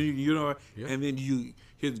 You know, yeah. And then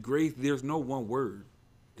his grace, there's no one word.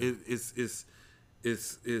 It's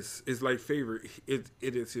like favor. It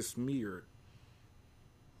is his smear.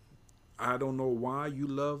 I don't know why you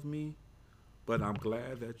love me, but I'm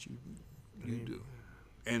glad that you do.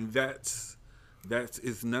 And that's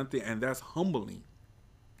nothing, and that's humbling.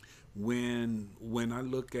 When I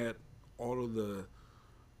look at all of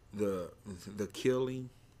the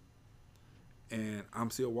killing, and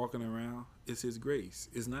I'm still walking around, it's his grace.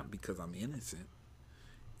 It's not because I'm innocent.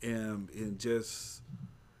 And just,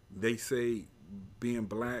 they say being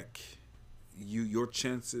black, your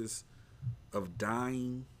chances of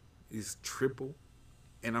dying is triple,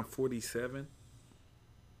 and I'm 47.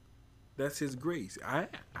 That's his grace.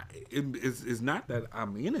 It's not that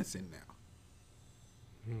I'm innocent now.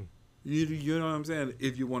 You know what I'm saying?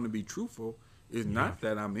 If you want to be truthful, it's not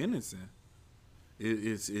that I'm innocent.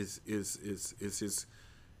 It's his.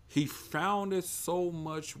 He found it so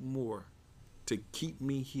much more to keep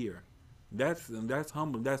me here. That's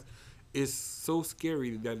humbling. It's so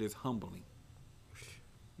scary that it's humbling.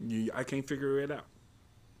 I can't figure it out.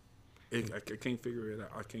 I can't figure it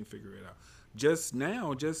out. I can't figure it out. Just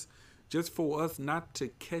now, just for us not to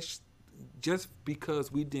catch, just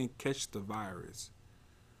because we didn't catch the virus,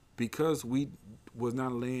 because we was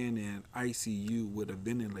not laying in ICU with a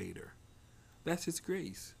ventilator. That's his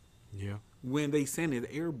grace. Yeah. When they send it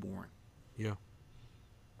airborne. Yeah.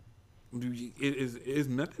 It's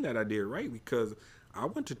nothing that I did right, because I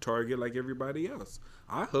went to Target like everybody else.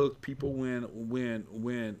 I hugged people when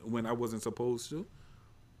I wasn't supposed to.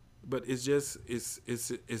 But it's just it's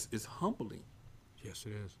humbling. Yes,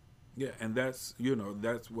 it is. Yeah, and that's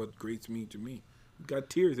what grace means to me.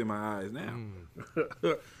 Got tears in my eyes now.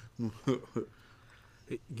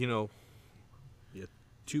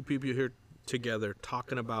 Two people here together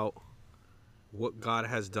talking about what God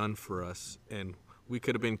has done for us, and we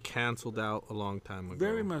could have been canceled out a long time ago.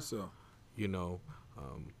 Very much so.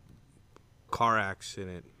 Car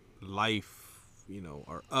accident, life,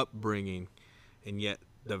 our upbringing, and yet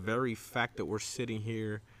the very fact that we're sitting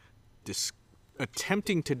here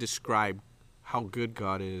attempting to describe how good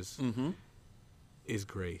God is is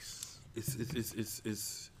grace.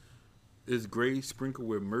 It's grace sprinkled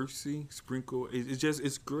with mercy. It's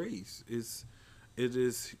grace. It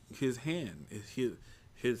is his hand. It's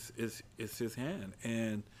his hand,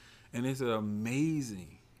 and it's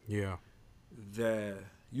amazing. Yeah. That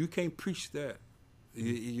you can't preach that.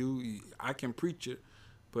 I can preach it,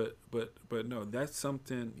 but no, that's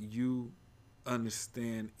something you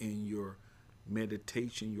understand in your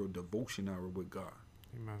meditation, your devotion hour with God.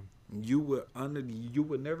 Amen. You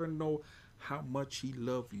would never know how much he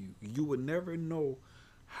loved you. You would never know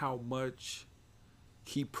how much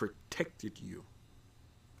he protected you.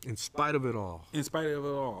 In spite of it all. In spite of it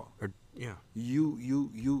all. Yeah.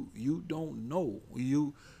 You don't know.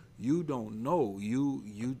 You don't know.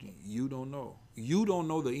 You don't know. You don't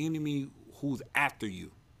know the enemy who's after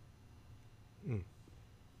you.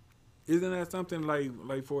 Isn't that something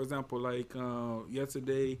like for example, like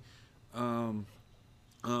yesterday, the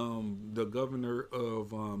governor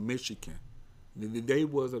of Michigan, they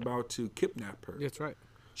was about to kidnap her. That's right.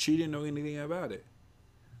 She didn't know anything about it,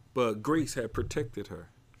 but grace had protected her.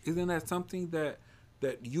 Isn't that something that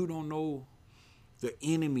you don't know the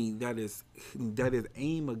enemy that is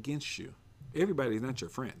aimed against you? Everybody's not your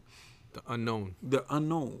friend. The unknown. The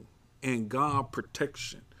unknown, and God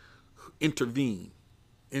protection. intervene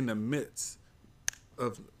in the midst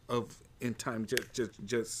of in time.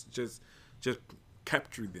 Just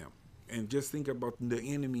capture them, and just think about the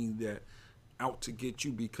enemy that out to get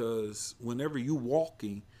you, because whenever you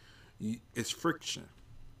walking, it's friction.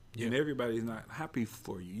 Yeah. And everybody's not happy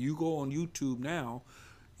for you. You go on YouTube now,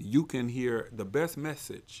 you can hear the best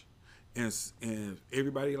message, and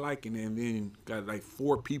everybody liking it, and then got like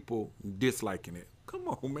 4 people disliking it. Come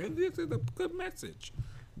on, man, this is a good message.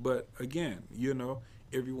 But again,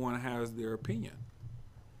 everyone has their opinion.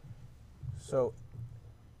 So,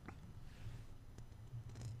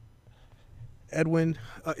 Edwin,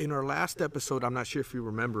 in our last episode, I'm not sure if you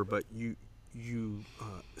remember, but you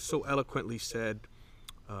so eloquently said,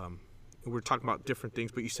 we're talking about different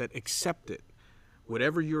things, but you said, accept it.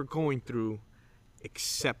 Whatever you're going through,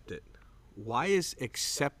 accept it. Why is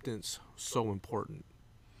acceptance so important?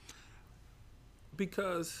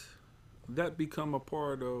 Because that become a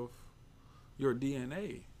part of your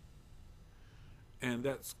DNA. And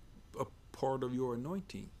that's a part of your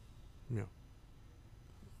anointing. Yeah.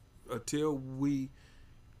 Until we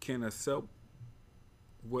can accept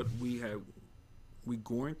what we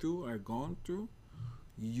going through or gone through,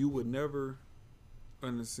 you would never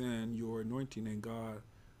understand your anointing and God's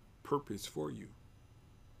purpose for you.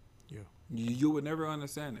 Yeah. You would never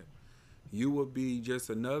understand it. You would be just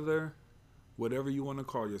another, whatever you want to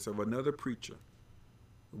call yourself, another preacher.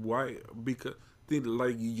 Why? Because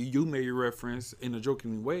like you made reference in a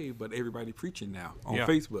joking way, but everybody preaching now on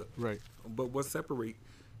Facebook. Right. But what separate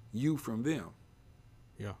you from them?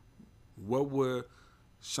 Yeah. What would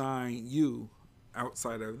shine you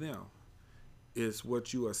outside of them is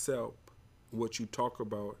what you accept, what you talk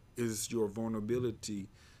about, is your vulnerability,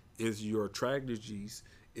 is your tragedies,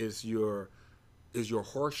 is your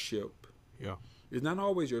hardship. Yeah. It's not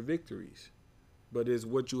always your victories, but it's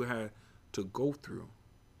what you had to go through.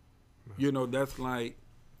 Yeah. That's like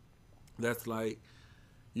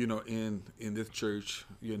in this church,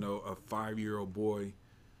 a 5-year-old boy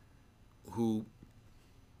who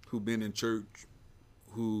been in church,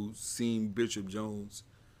 who seen Bishop Jones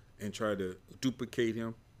and tried to duplicate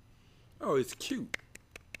him. Oh, it's cute.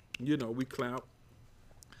 We clap.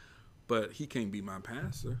 But he can't be my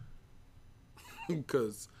pastor.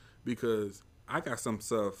 because I got some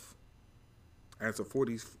stuff as a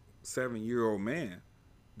 47-year-old man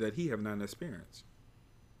that he have not experienced.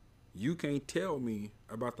 You can't tell me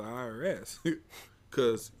about the IRS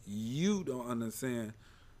because you don't understand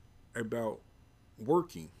about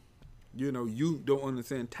working. You don't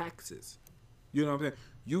understand taxes. You know what I'm saying?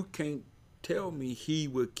 You can't tell me he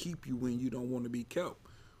will keep you when you don't want to be kept,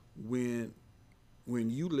 when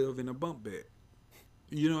you live in a bunk bed.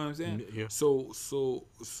 You know what I'm saying? Yeah. So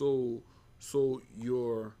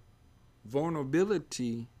your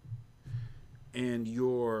vulnerability and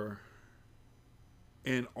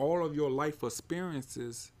all of your life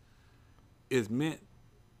experiences is meant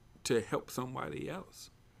to help somebody else.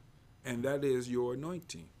 And that is your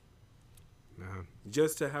anointing. Man.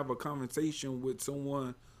 Just to have a conversation with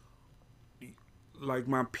someone like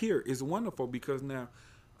my peer is wonderful, because now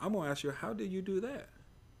I'm going to ask you, how did you do that?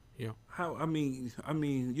 Yeah. How? I mean,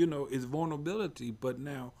 it's vulnerability, but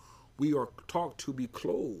now we are taught to be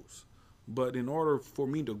closed. But in order for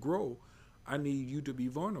me to grow, I need you to be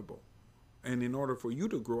vulnerable. And in order for you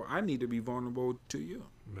to grow, I need to be vulnerable to you.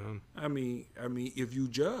 Man. I mean, if you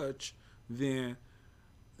judge, then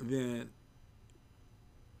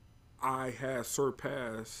I have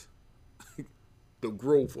surpassed the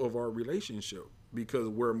growth of our relationship, because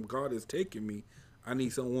where God is taking me, I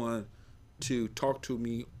need someone to talk to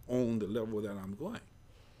me on the level that I'm going.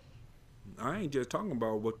 I ain't just talking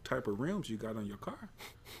about what type of rims you got on your car.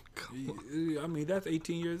 I mean, that's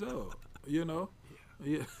 18 years old,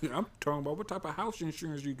 Yeah, I'm talking about what type of house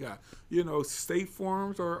insurance you got. State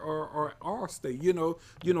farms or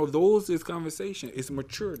Allstate. Those is conversation. It's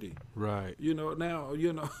maturity. Right. Now,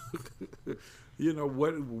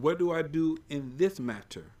 what do I do in this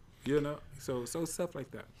matter? So stuff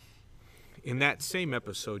like that. In that same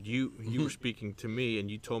episode, you were speaking to me, and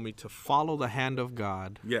you told me to follow the hand of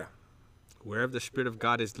God. Yeah. Wherever the Spirit of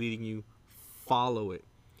God is leading you, follow it.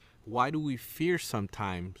 Why do we fear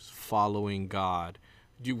sometimes following God?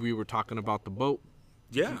 We were talking about the boat.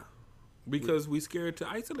 Yeah, because we're scared to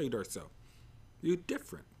isolate ourselves. You're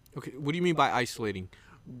different. Okay, what do you mean by isolating?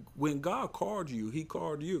 When God called you, he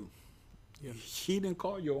called you. Yeah. He didn't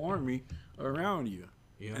call your army around you.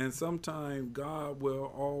 Yeah. And sometimes God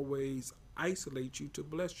will always isolate you to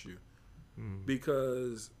bless you.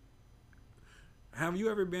 Because have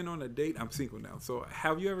you ever been on a date? I'm single now. So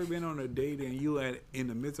have you ever been on a date and you in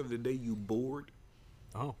the midst of the day you bored?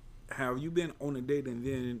 Oh. have you been on a date and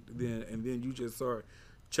then you just start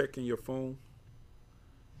checking your phone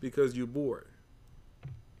because you're bored?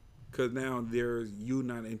 Because now there's you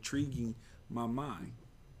not intriguing my mind.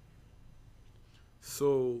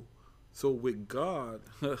 So with God,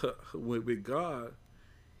 with God,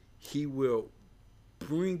 He will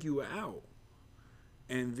bring you out,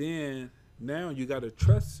 and then now you got to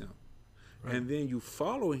trust Him, right. And then you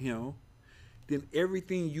follow Him. Then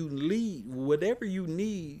everything you need, whatever you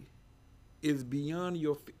need, is beyond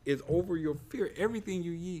is over your fear. Everything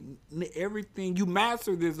you need, everything you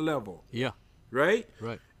master this level. Yeah. Right.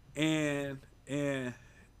 Right. And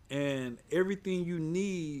everything you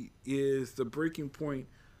need is the breaking point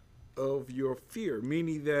of your fear,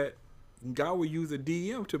 meaning that God will use a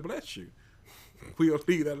DM to bless you. We'll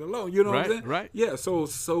leave that alone. You know what I'm saying? Right. Yeah. So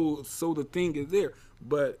the thing is there,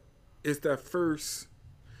 but it's that first.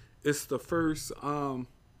 It's the first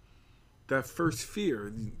that first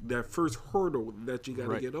fear, that first hurdle that you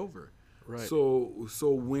got to get over. Right. So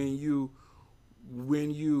when you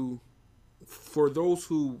for those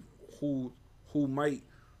who might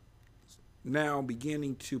now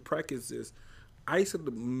beginning to practice this, I used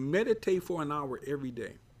to meditate for an hour every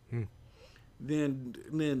day. Then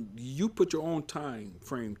you put your own time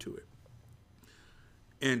frame to it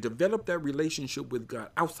and develop that relationship with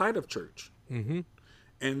God outside of church. Mm-hmm.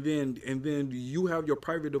 And then you have your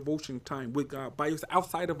private devotion time with God by yourself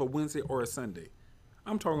outside of a Wednesday or a Sunday.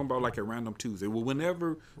 I'm talking about like a random Tuesday. Well,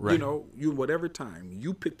 whenever, you whatever time,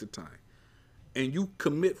 you pick the time. And you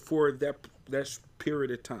commit for that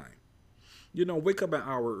period of time. Wake up an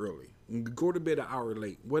hour early. Go to bed an hour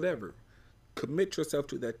late. Whatever. Commit yourself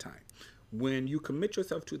to that time. When you commit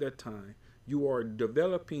yourself to that time, you are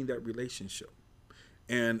developing that relationship.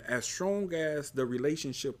 And as strong as the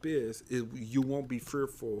relationship is you won't be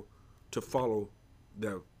fearful to follow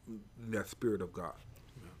that Spirit of God.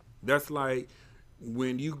 Yeah. That's like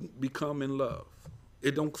when you become in love.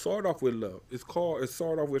 It don't start off with love. It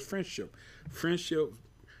start off with friendship. Friendship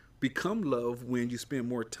become love when you spend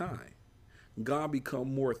more time. God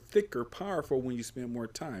become more thicker, powerful when you spend more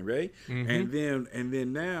time, right? Mm-hmm. And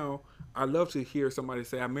then now I love to hear somebody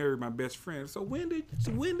say, I married my best friend. So when did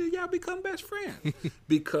y'all become best friends?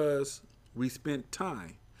 Because we spent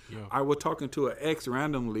time. Yeah. I was talking to an ex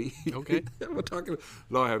randomly. Okay.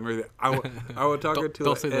 Lord have mercy. I was talking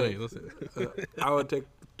to an ex. I was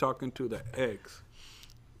talking to the ex.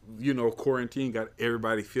 Quarantine got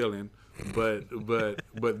everybody feeling, but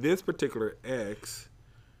this particular ex,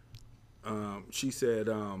 she said,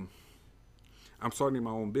 I'm starting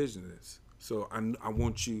my own business, so I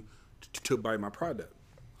want you to buy my product.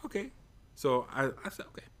 Okay. So I said,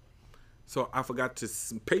 okay. So I forgot to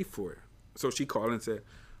pay for it. So she called and said,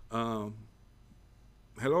 hello,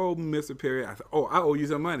 Mr. Perry. I said, oh, I owe you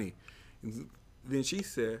some money. And then she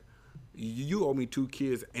said, you owe me 2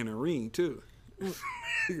 kids and a ring too.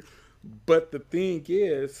 But the thing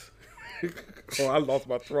is, I lost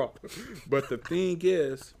my throat. But the thing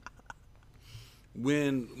is,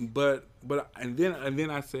 and then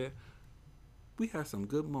I said, we had some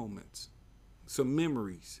good moments, some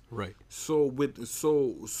memories. Right. So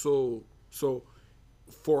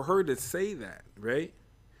for her to say that, right?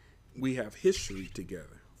 We have history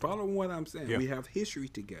together. Follow what I'm saying? Yeah. We have history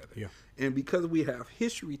together. Yeah. And because we have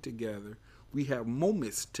history together, we have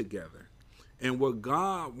moments together. And what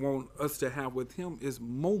God wants us to have with Him is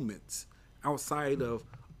moments outside of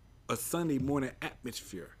a Sunday morning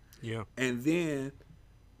atmosphere. Yeah. And then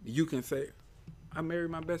you can say, I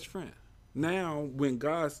married my best friend. Now, when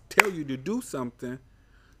God tells you to do something,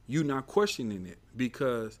 you're not questioning it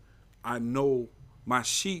because I know my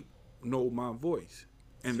sheep know my voice.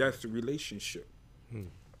 And that's the relationship.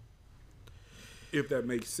 If that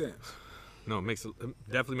makes sense. No, it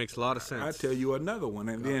definitely makes a lot of sense. I tell you another one,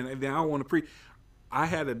 and then I want to I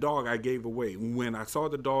had a dog I gave away. When I saw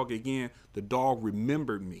the dog again, the dog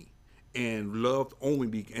remembered me and loved only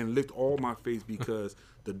me and licked all my face because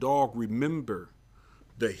the dog remembered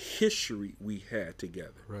the history we had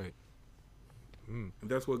together. Right. And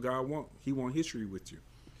that's what God wants. He wants history with you.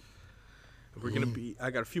 I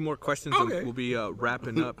got a few more questions and we'll be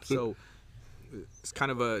wrapping up. So it's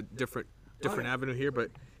kind of a different avenue here,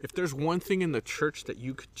 but if there's one thing in the church that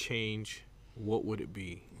you could change, what would it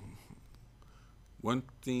be? One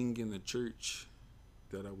thing in the church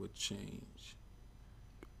that I would change.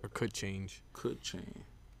 Or could change.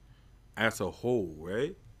 As a whole,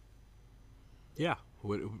 right? Yeah.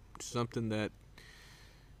 Something that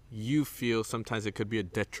you feel sometimes it could be a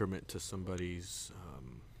detriment to somebody's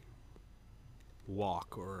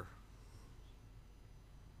walk, or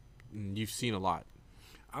you've seen a lot.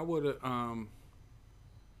 I would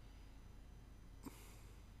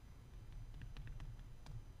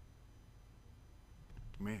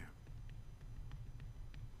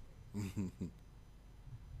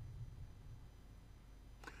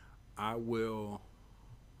I will.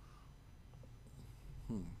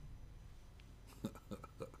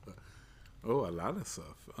 Oh, a lot of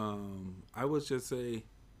stuff. I would just say,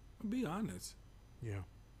 be honest. Yeah.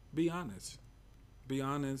 Be honest. Be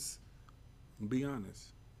honest. Be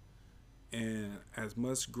honest. And as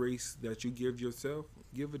much grace that you give yourself,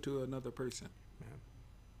 give it to another person. Man.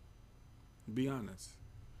 Be honest.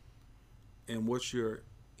 And what's your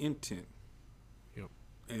intent? Yep.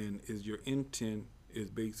 And is your intent is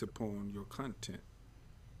based upon your content?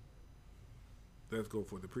 Let's go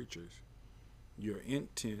for the preachers. Your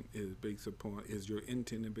intent is based upon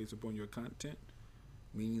your content?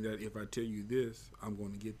 Meaning that if I tell you this, I'm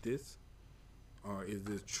going to get this? Or is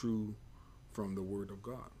this true from the word of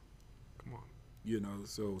God? Come on. You know,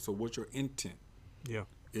 so what's your intent? Yeah.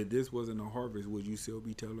 If this wasn't a harvest, would you still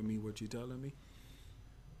be telling me what you're telling me?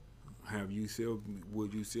 Would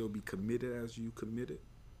you still be committed as you committed?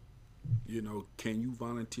 You know, can you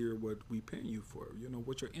volunteer what we paying you for? You know,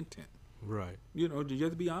 what's your intent? Right. You know,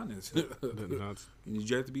 just be honest. You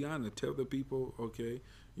just be honest. Tell the people, okay,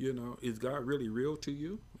 you know, is God really real to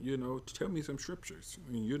you? You know, tell me some scriptures,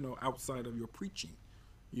 you know, outside of your preaching,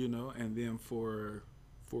 you know, and then for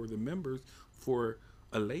the members, for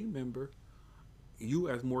a lay member, you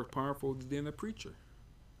as more powerful than a preacher.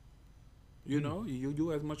 You know,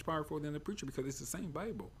 you as much powerful than a preacher because it's the same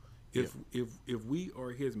Bible. If we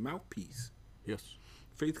are his mouthpiece, yes,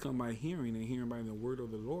 faith come by hearing and hearing by the word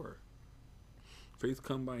of the Lord. Faith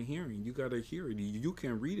come by hearing. You got to hear it. You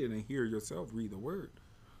can read it and hear yourself read the word.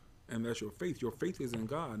 And that's your faith. Your faith is in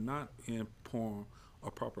God, not in upon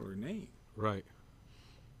a popular name. Right.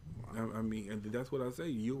 I mean, and that's what I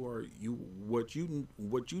say. What you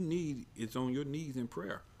need is on your knees in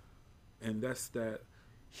prayer. And that's that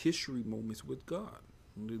history moments with God.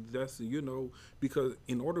 That's, you know, because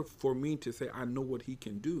in order for me to say I know what he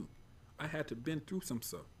can do, I had to been through some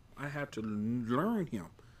stuff. I had to learn him.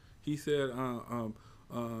 He said,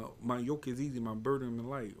 my yoke is easy, my burden is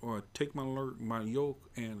light. Or take my yoke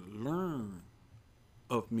and learn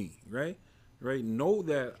of me, right? Right? Know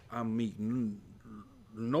that I'm meek.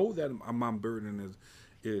 Know that my burden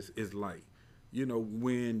is light. You know,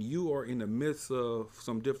 when you are in the midst of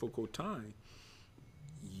some difficult time,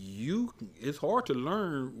 it's hard to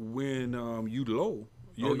learn when you low,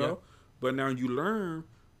 you know? Yeah. But now you learn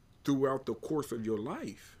throughout the course of your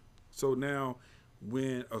life. So now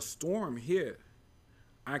when a storm hit,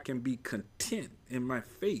 I can be content in my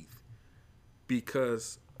faith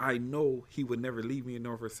because I know he would never leave me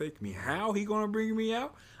nor forsake me. How he going to bring me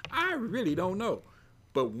out? I really don't know.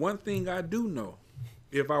 But one thing I do know,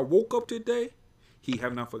 if I woke up today, he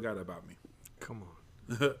have not forgot about me. Come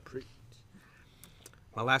on.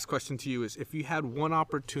 My last question to you is, if you had one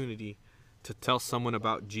opportunity to tell someone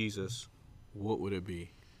about Jesus, what would it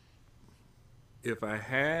be? If I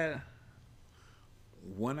had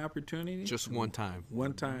one opportunity? Just one time.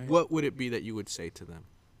 One time. What would it be that you would say to them?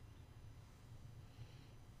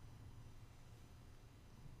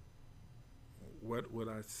 What would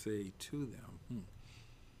I say to them?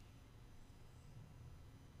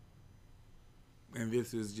 And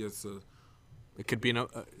this is just it could be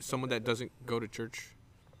someone that doesn't go to church.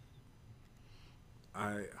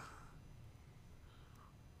 I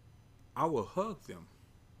will hug them.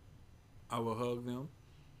 I will hug them.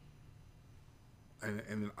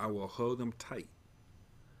 And I will hold them tight.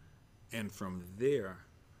 And from there,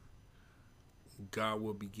 God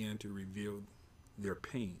will begin to reveal their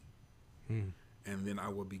pain. And then I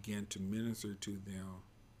will begin to minister to them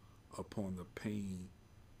upon the pain,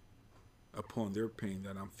 upon their pain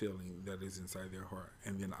that I'm feeling that is inside their heart.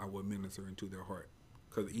 And then I will minister into their heart.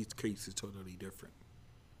 Because each case is totally different.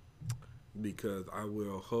 Because I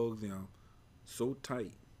will hug them so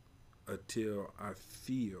tight until I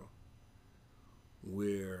feel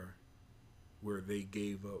where they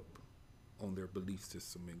gave up on their belief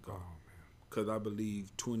system in God. Because I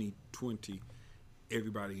believe 2020,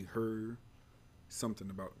 everybody heard something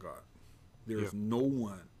about God. There's no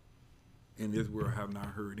one in this world have not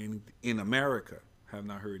heard anything, in America, have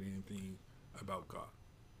not heard anything about God.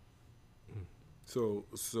 So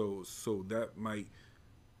that might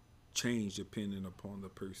change depending upon the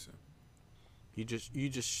person. You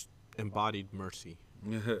just embodied mercy.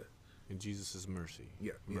 And Jesus' mercy.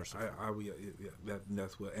 Yeah,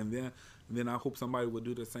 that's what. And then I hope somebody will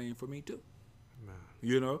do the same for me too. Man.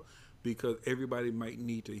 You know, because everybody might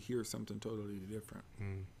need to hear something totally different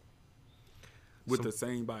with the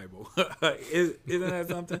same Bible. Isn't that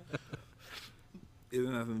something?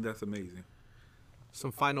 Isn't that something? That's amazing.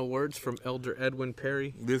 Some final words from Elder Edwin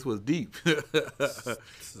Perry. This was deep. This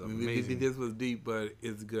is amazing. This was deep, but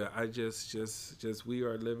it's good. I just we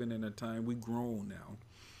are living in a time, we grown now,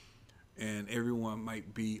 and everyone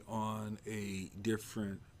might be on a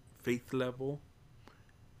different faith level.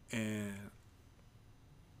 And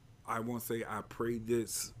I won't say I pray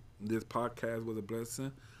this podcast was a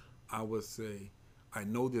blessing. I would say I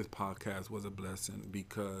know this podcast was a blessing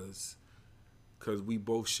because we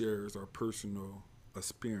both share our personal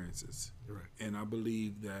experiences. Right. And I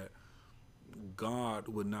believe that God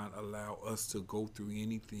would not allow us to go through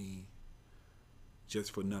anything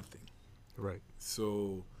just for nothing. Right.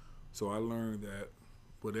 So I learned that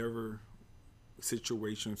whatever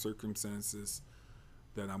situation, circumstances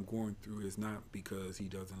that I'm going through is not because he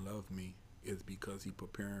doesn't love me. It's because he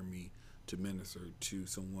preparing me to minister to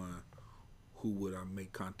someone who would I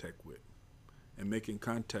make contact with. And making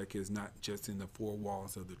contact is not just in the four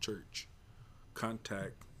walls of the church.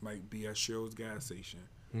 Contact might be at Cheryl's gas station,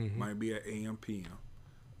 might be at AM, PM,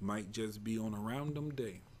 might just be on a random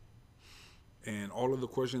day. And all of the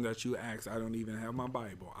questions that you asked, I don't even have my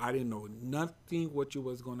Bible. I didn't know nothing what you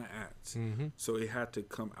was going to ask. So it had to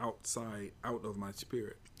come out of my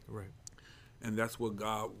spirit. Right. And that's what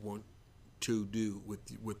God wants to do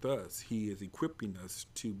with us. He is equipping us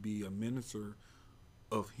to be a minister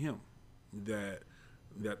of him. That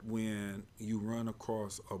when you run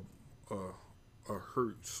across a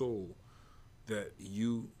hurt soul, that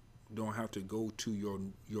you don't have to go to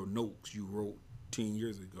your notes you wrote 10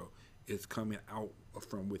 years ago. It's coming out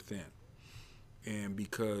from within. And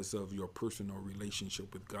because of your personal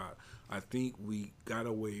relationship with God, I think we got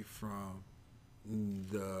away from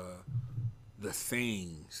the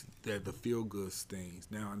things, that the feel-good things.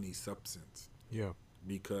 Now I need substance. Yeah.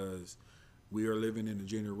 Because we are living in a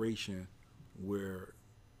generation where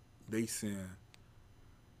they saying,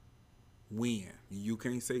 when. You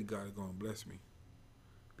can't say God is going to bless me,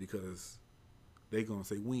 because they going to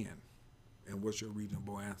say when. And what's your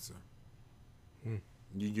reasonable answer?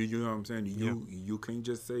 You know what I'm saying? You can't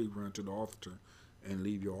just say run to the altar and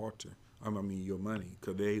leave your altar. I mean your money,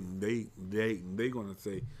 because they going to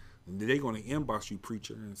say, they're going to inbox you,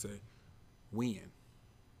 preacher, and say, when.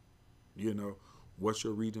 You know, what's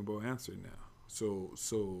your reasonable answer now? So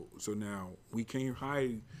now we can't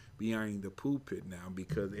hide behind the pulpit now,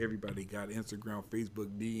 because everybody got Instagram, Facebook,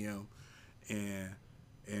 DM,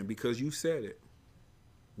 and because you said it.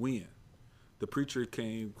 When the preacher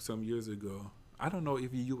came some years ago, I don't know if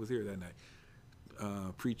you was here that night.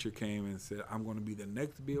 Preacher came and said, "I'm going to be the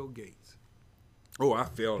next Bill Gates." Oh, I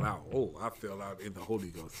fell out. In the Holy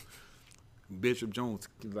Ghost. Bishop Jones,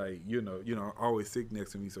 like you know, always sit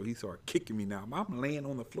next to me, so he started kicking me. Now I'm laying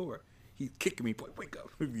on the floor. He's kicking me, wake up,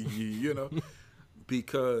 you know,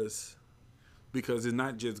 because it's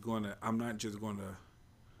not just I'm not just gonna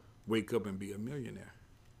wake up and be a millionaire,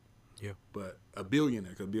 but a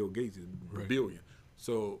billionaire, because Bill Gates is a billion.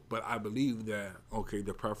 So, but I believe that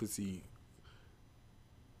the prophecy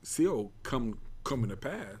still coming to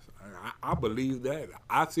pass. I believe that.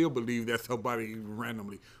 I still believe that somebody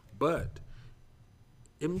randomly, but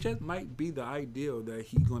it just might be the ideal that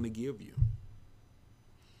he's gonna give you.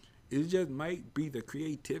 It just might be the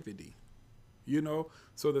creativity, you know?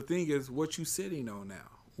 So the thing is, what you sitting on now?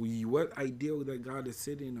 What ideal that God is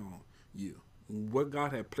sitting on you? What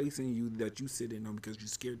God had placed in you that you sitting on because you're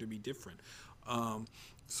scared to be different?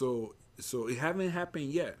 So it haven't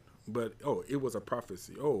happened yet, but it was a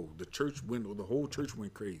prophecy. The whole church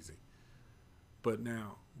went crazy. But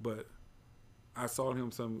I saw him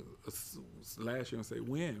last year and say,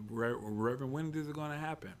 when, Reverend, when is it going to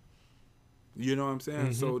happen? You know what I'm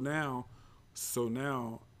saying? So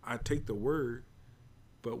now I take the word,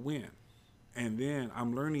 but when? And then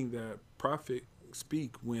I'm learning that prophet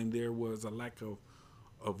speak when there was a lack of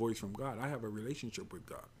a voice from God. I have a relationship with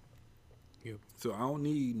God. Yep. So I don't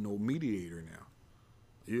need no mediator now.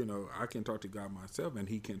 You know, I can talk to God myself, and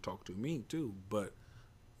he can talk to me too, but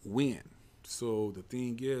when? So the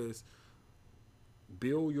thing is,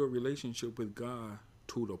 build your relationship with God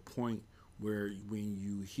to the point where when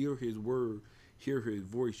you hear his word, hear his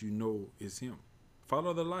voice, you know it's him.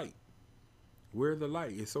 Follow the light. Where the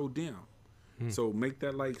light is so dim. So make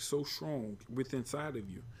that light so strong within inside of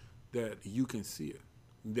you that you can see it.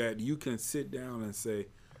 That you can sit down and say,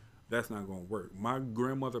 that's not going to work. My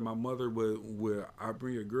grandmother, my mother would I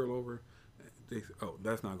bring a girl over, they say,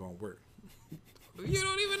 that's not going to work. You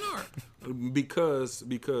don't even know. Because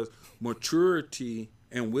maturity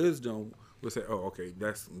and wisdom would say,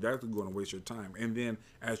 that's going to waste your time. And then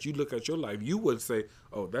as you look at your life, you would say,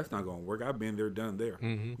 that's not going to work. I've been there, done there,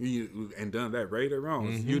 and done that, right or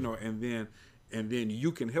wrong, you know. And And then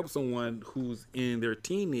you can help someone who's in their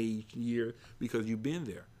teenage year because you've been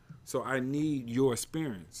there. So I need your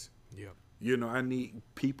experience. Yeah. You know, I need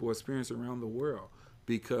people experience around the world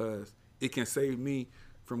because it can save me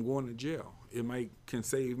from going to jail. Can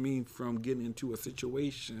save me from getting into a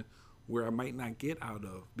situation where I might not get out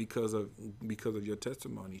of because of your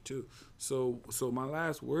testimony too. So my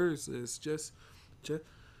last words is just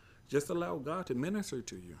allow God to minister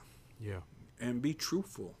to you. Yeah. And be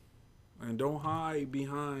truthful. And don't hide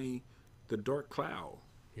behind the dark cloud.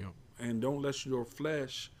 Yeah. And don't let your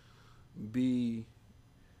flesh be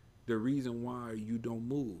the reason why you don't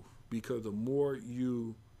move. Because the more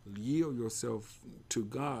you yield yourself to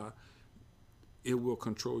God, it will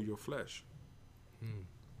control your flesh.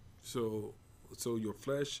 So your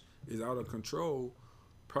flesh is out of control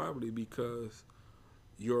probably because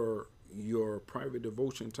your private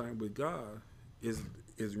devotion time with God is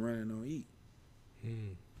running on E.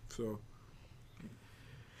 So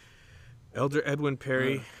Elder Edwin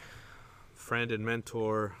Perry, friend and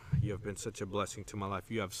mentor, you have been such a blessing to my life.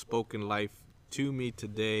 You have spoken life to me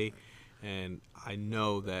today, and I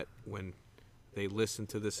know that when they listen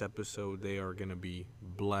to this episode, they are going to be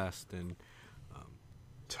blessed and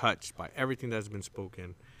touched by everything that has been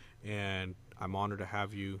spoken. And I'm honored to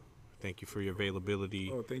have you. Thank you for your availability.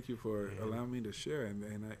 Oh, thank you for allowing me to share,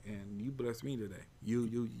 and you blessed me today.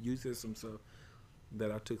 You said some stuff that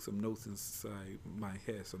I took some notes inside my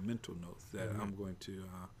head, some mental notes that I'm going to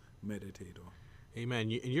meditate on. Amen.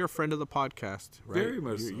 You're a friend of the podcast, right? Very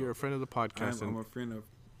much so. You're a friend of the podcast. I'm a friend of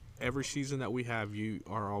every season that we have. You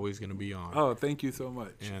are always going to be on. Oh, thank you so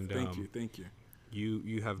much. And thank you.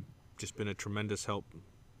 You have just been a tremendous help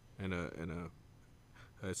and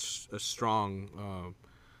a strong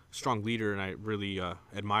leader, and I really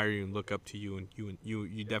admire you and look up to you, and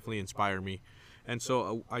you definitely inspire me. And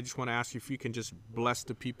so I just want to ask you if you can just bless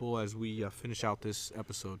the people as we finish out this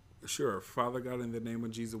episode. Sure. Father God, in the name of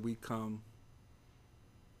Jesus, we come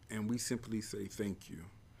and we simply say thank you.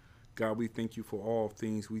 God, we thank you for all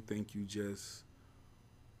things. We thank you just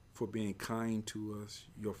for being kind to us,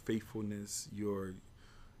 your faithfulness, your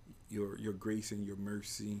grace and your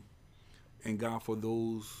mercy. And God, for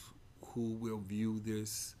those who will view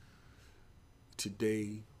this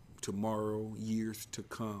today, tomorrow, years to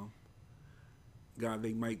come, God,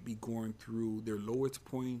 they might be going through their lowest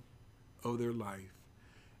point of their life.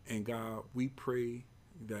 And God, we pray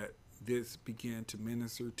that this began to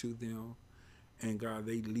minister to them. And God,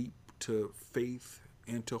 they leap to faith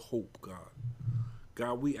and to hope, God.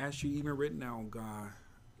 God, we ask you even right now, God,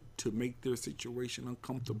 to make their situation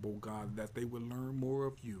uncomfortable, God, that they will learn more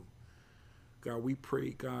of you. God, we pray,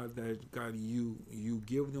 God, that, God, you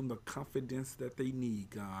give them the confidence that they need,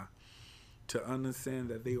 God, to understand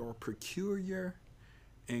that they are peculiar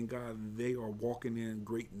and, God, they are walking in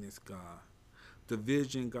greatness, God. The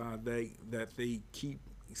vision, God, that they keep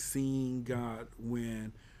seeing, God,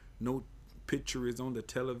 when no picture is on the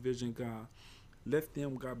television, God, let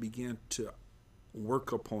them, God, begin to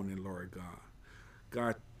work upon it, Lord God.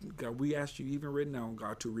 God, we ask you even right now,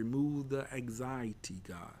 God, to remove the anxiety,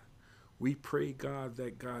 God. We pray, God,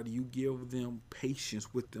 that, God, you give them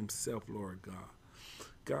patience with themselves, Lord God.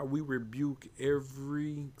 God, we rebuke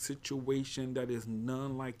every situation that is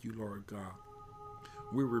none like you, Lord God.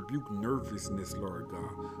 We rebuke nervousness, Lord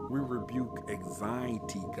God. We rebuke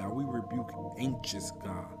anxiety, God. We rebuke anxious,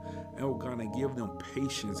 God. And, oh, God, and give them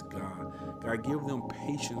patience, God. God, give them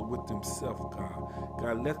patience with themselves, God.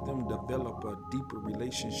 God, let them develop a deeper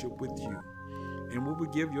relationship with you. And we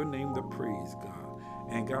will give your name the praise, God.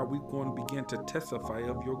 And, God, we're going to begin to testify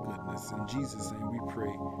of your goodness. In Jesus' name we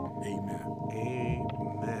pray. Amen. Amen.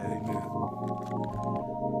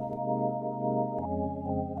 Amen.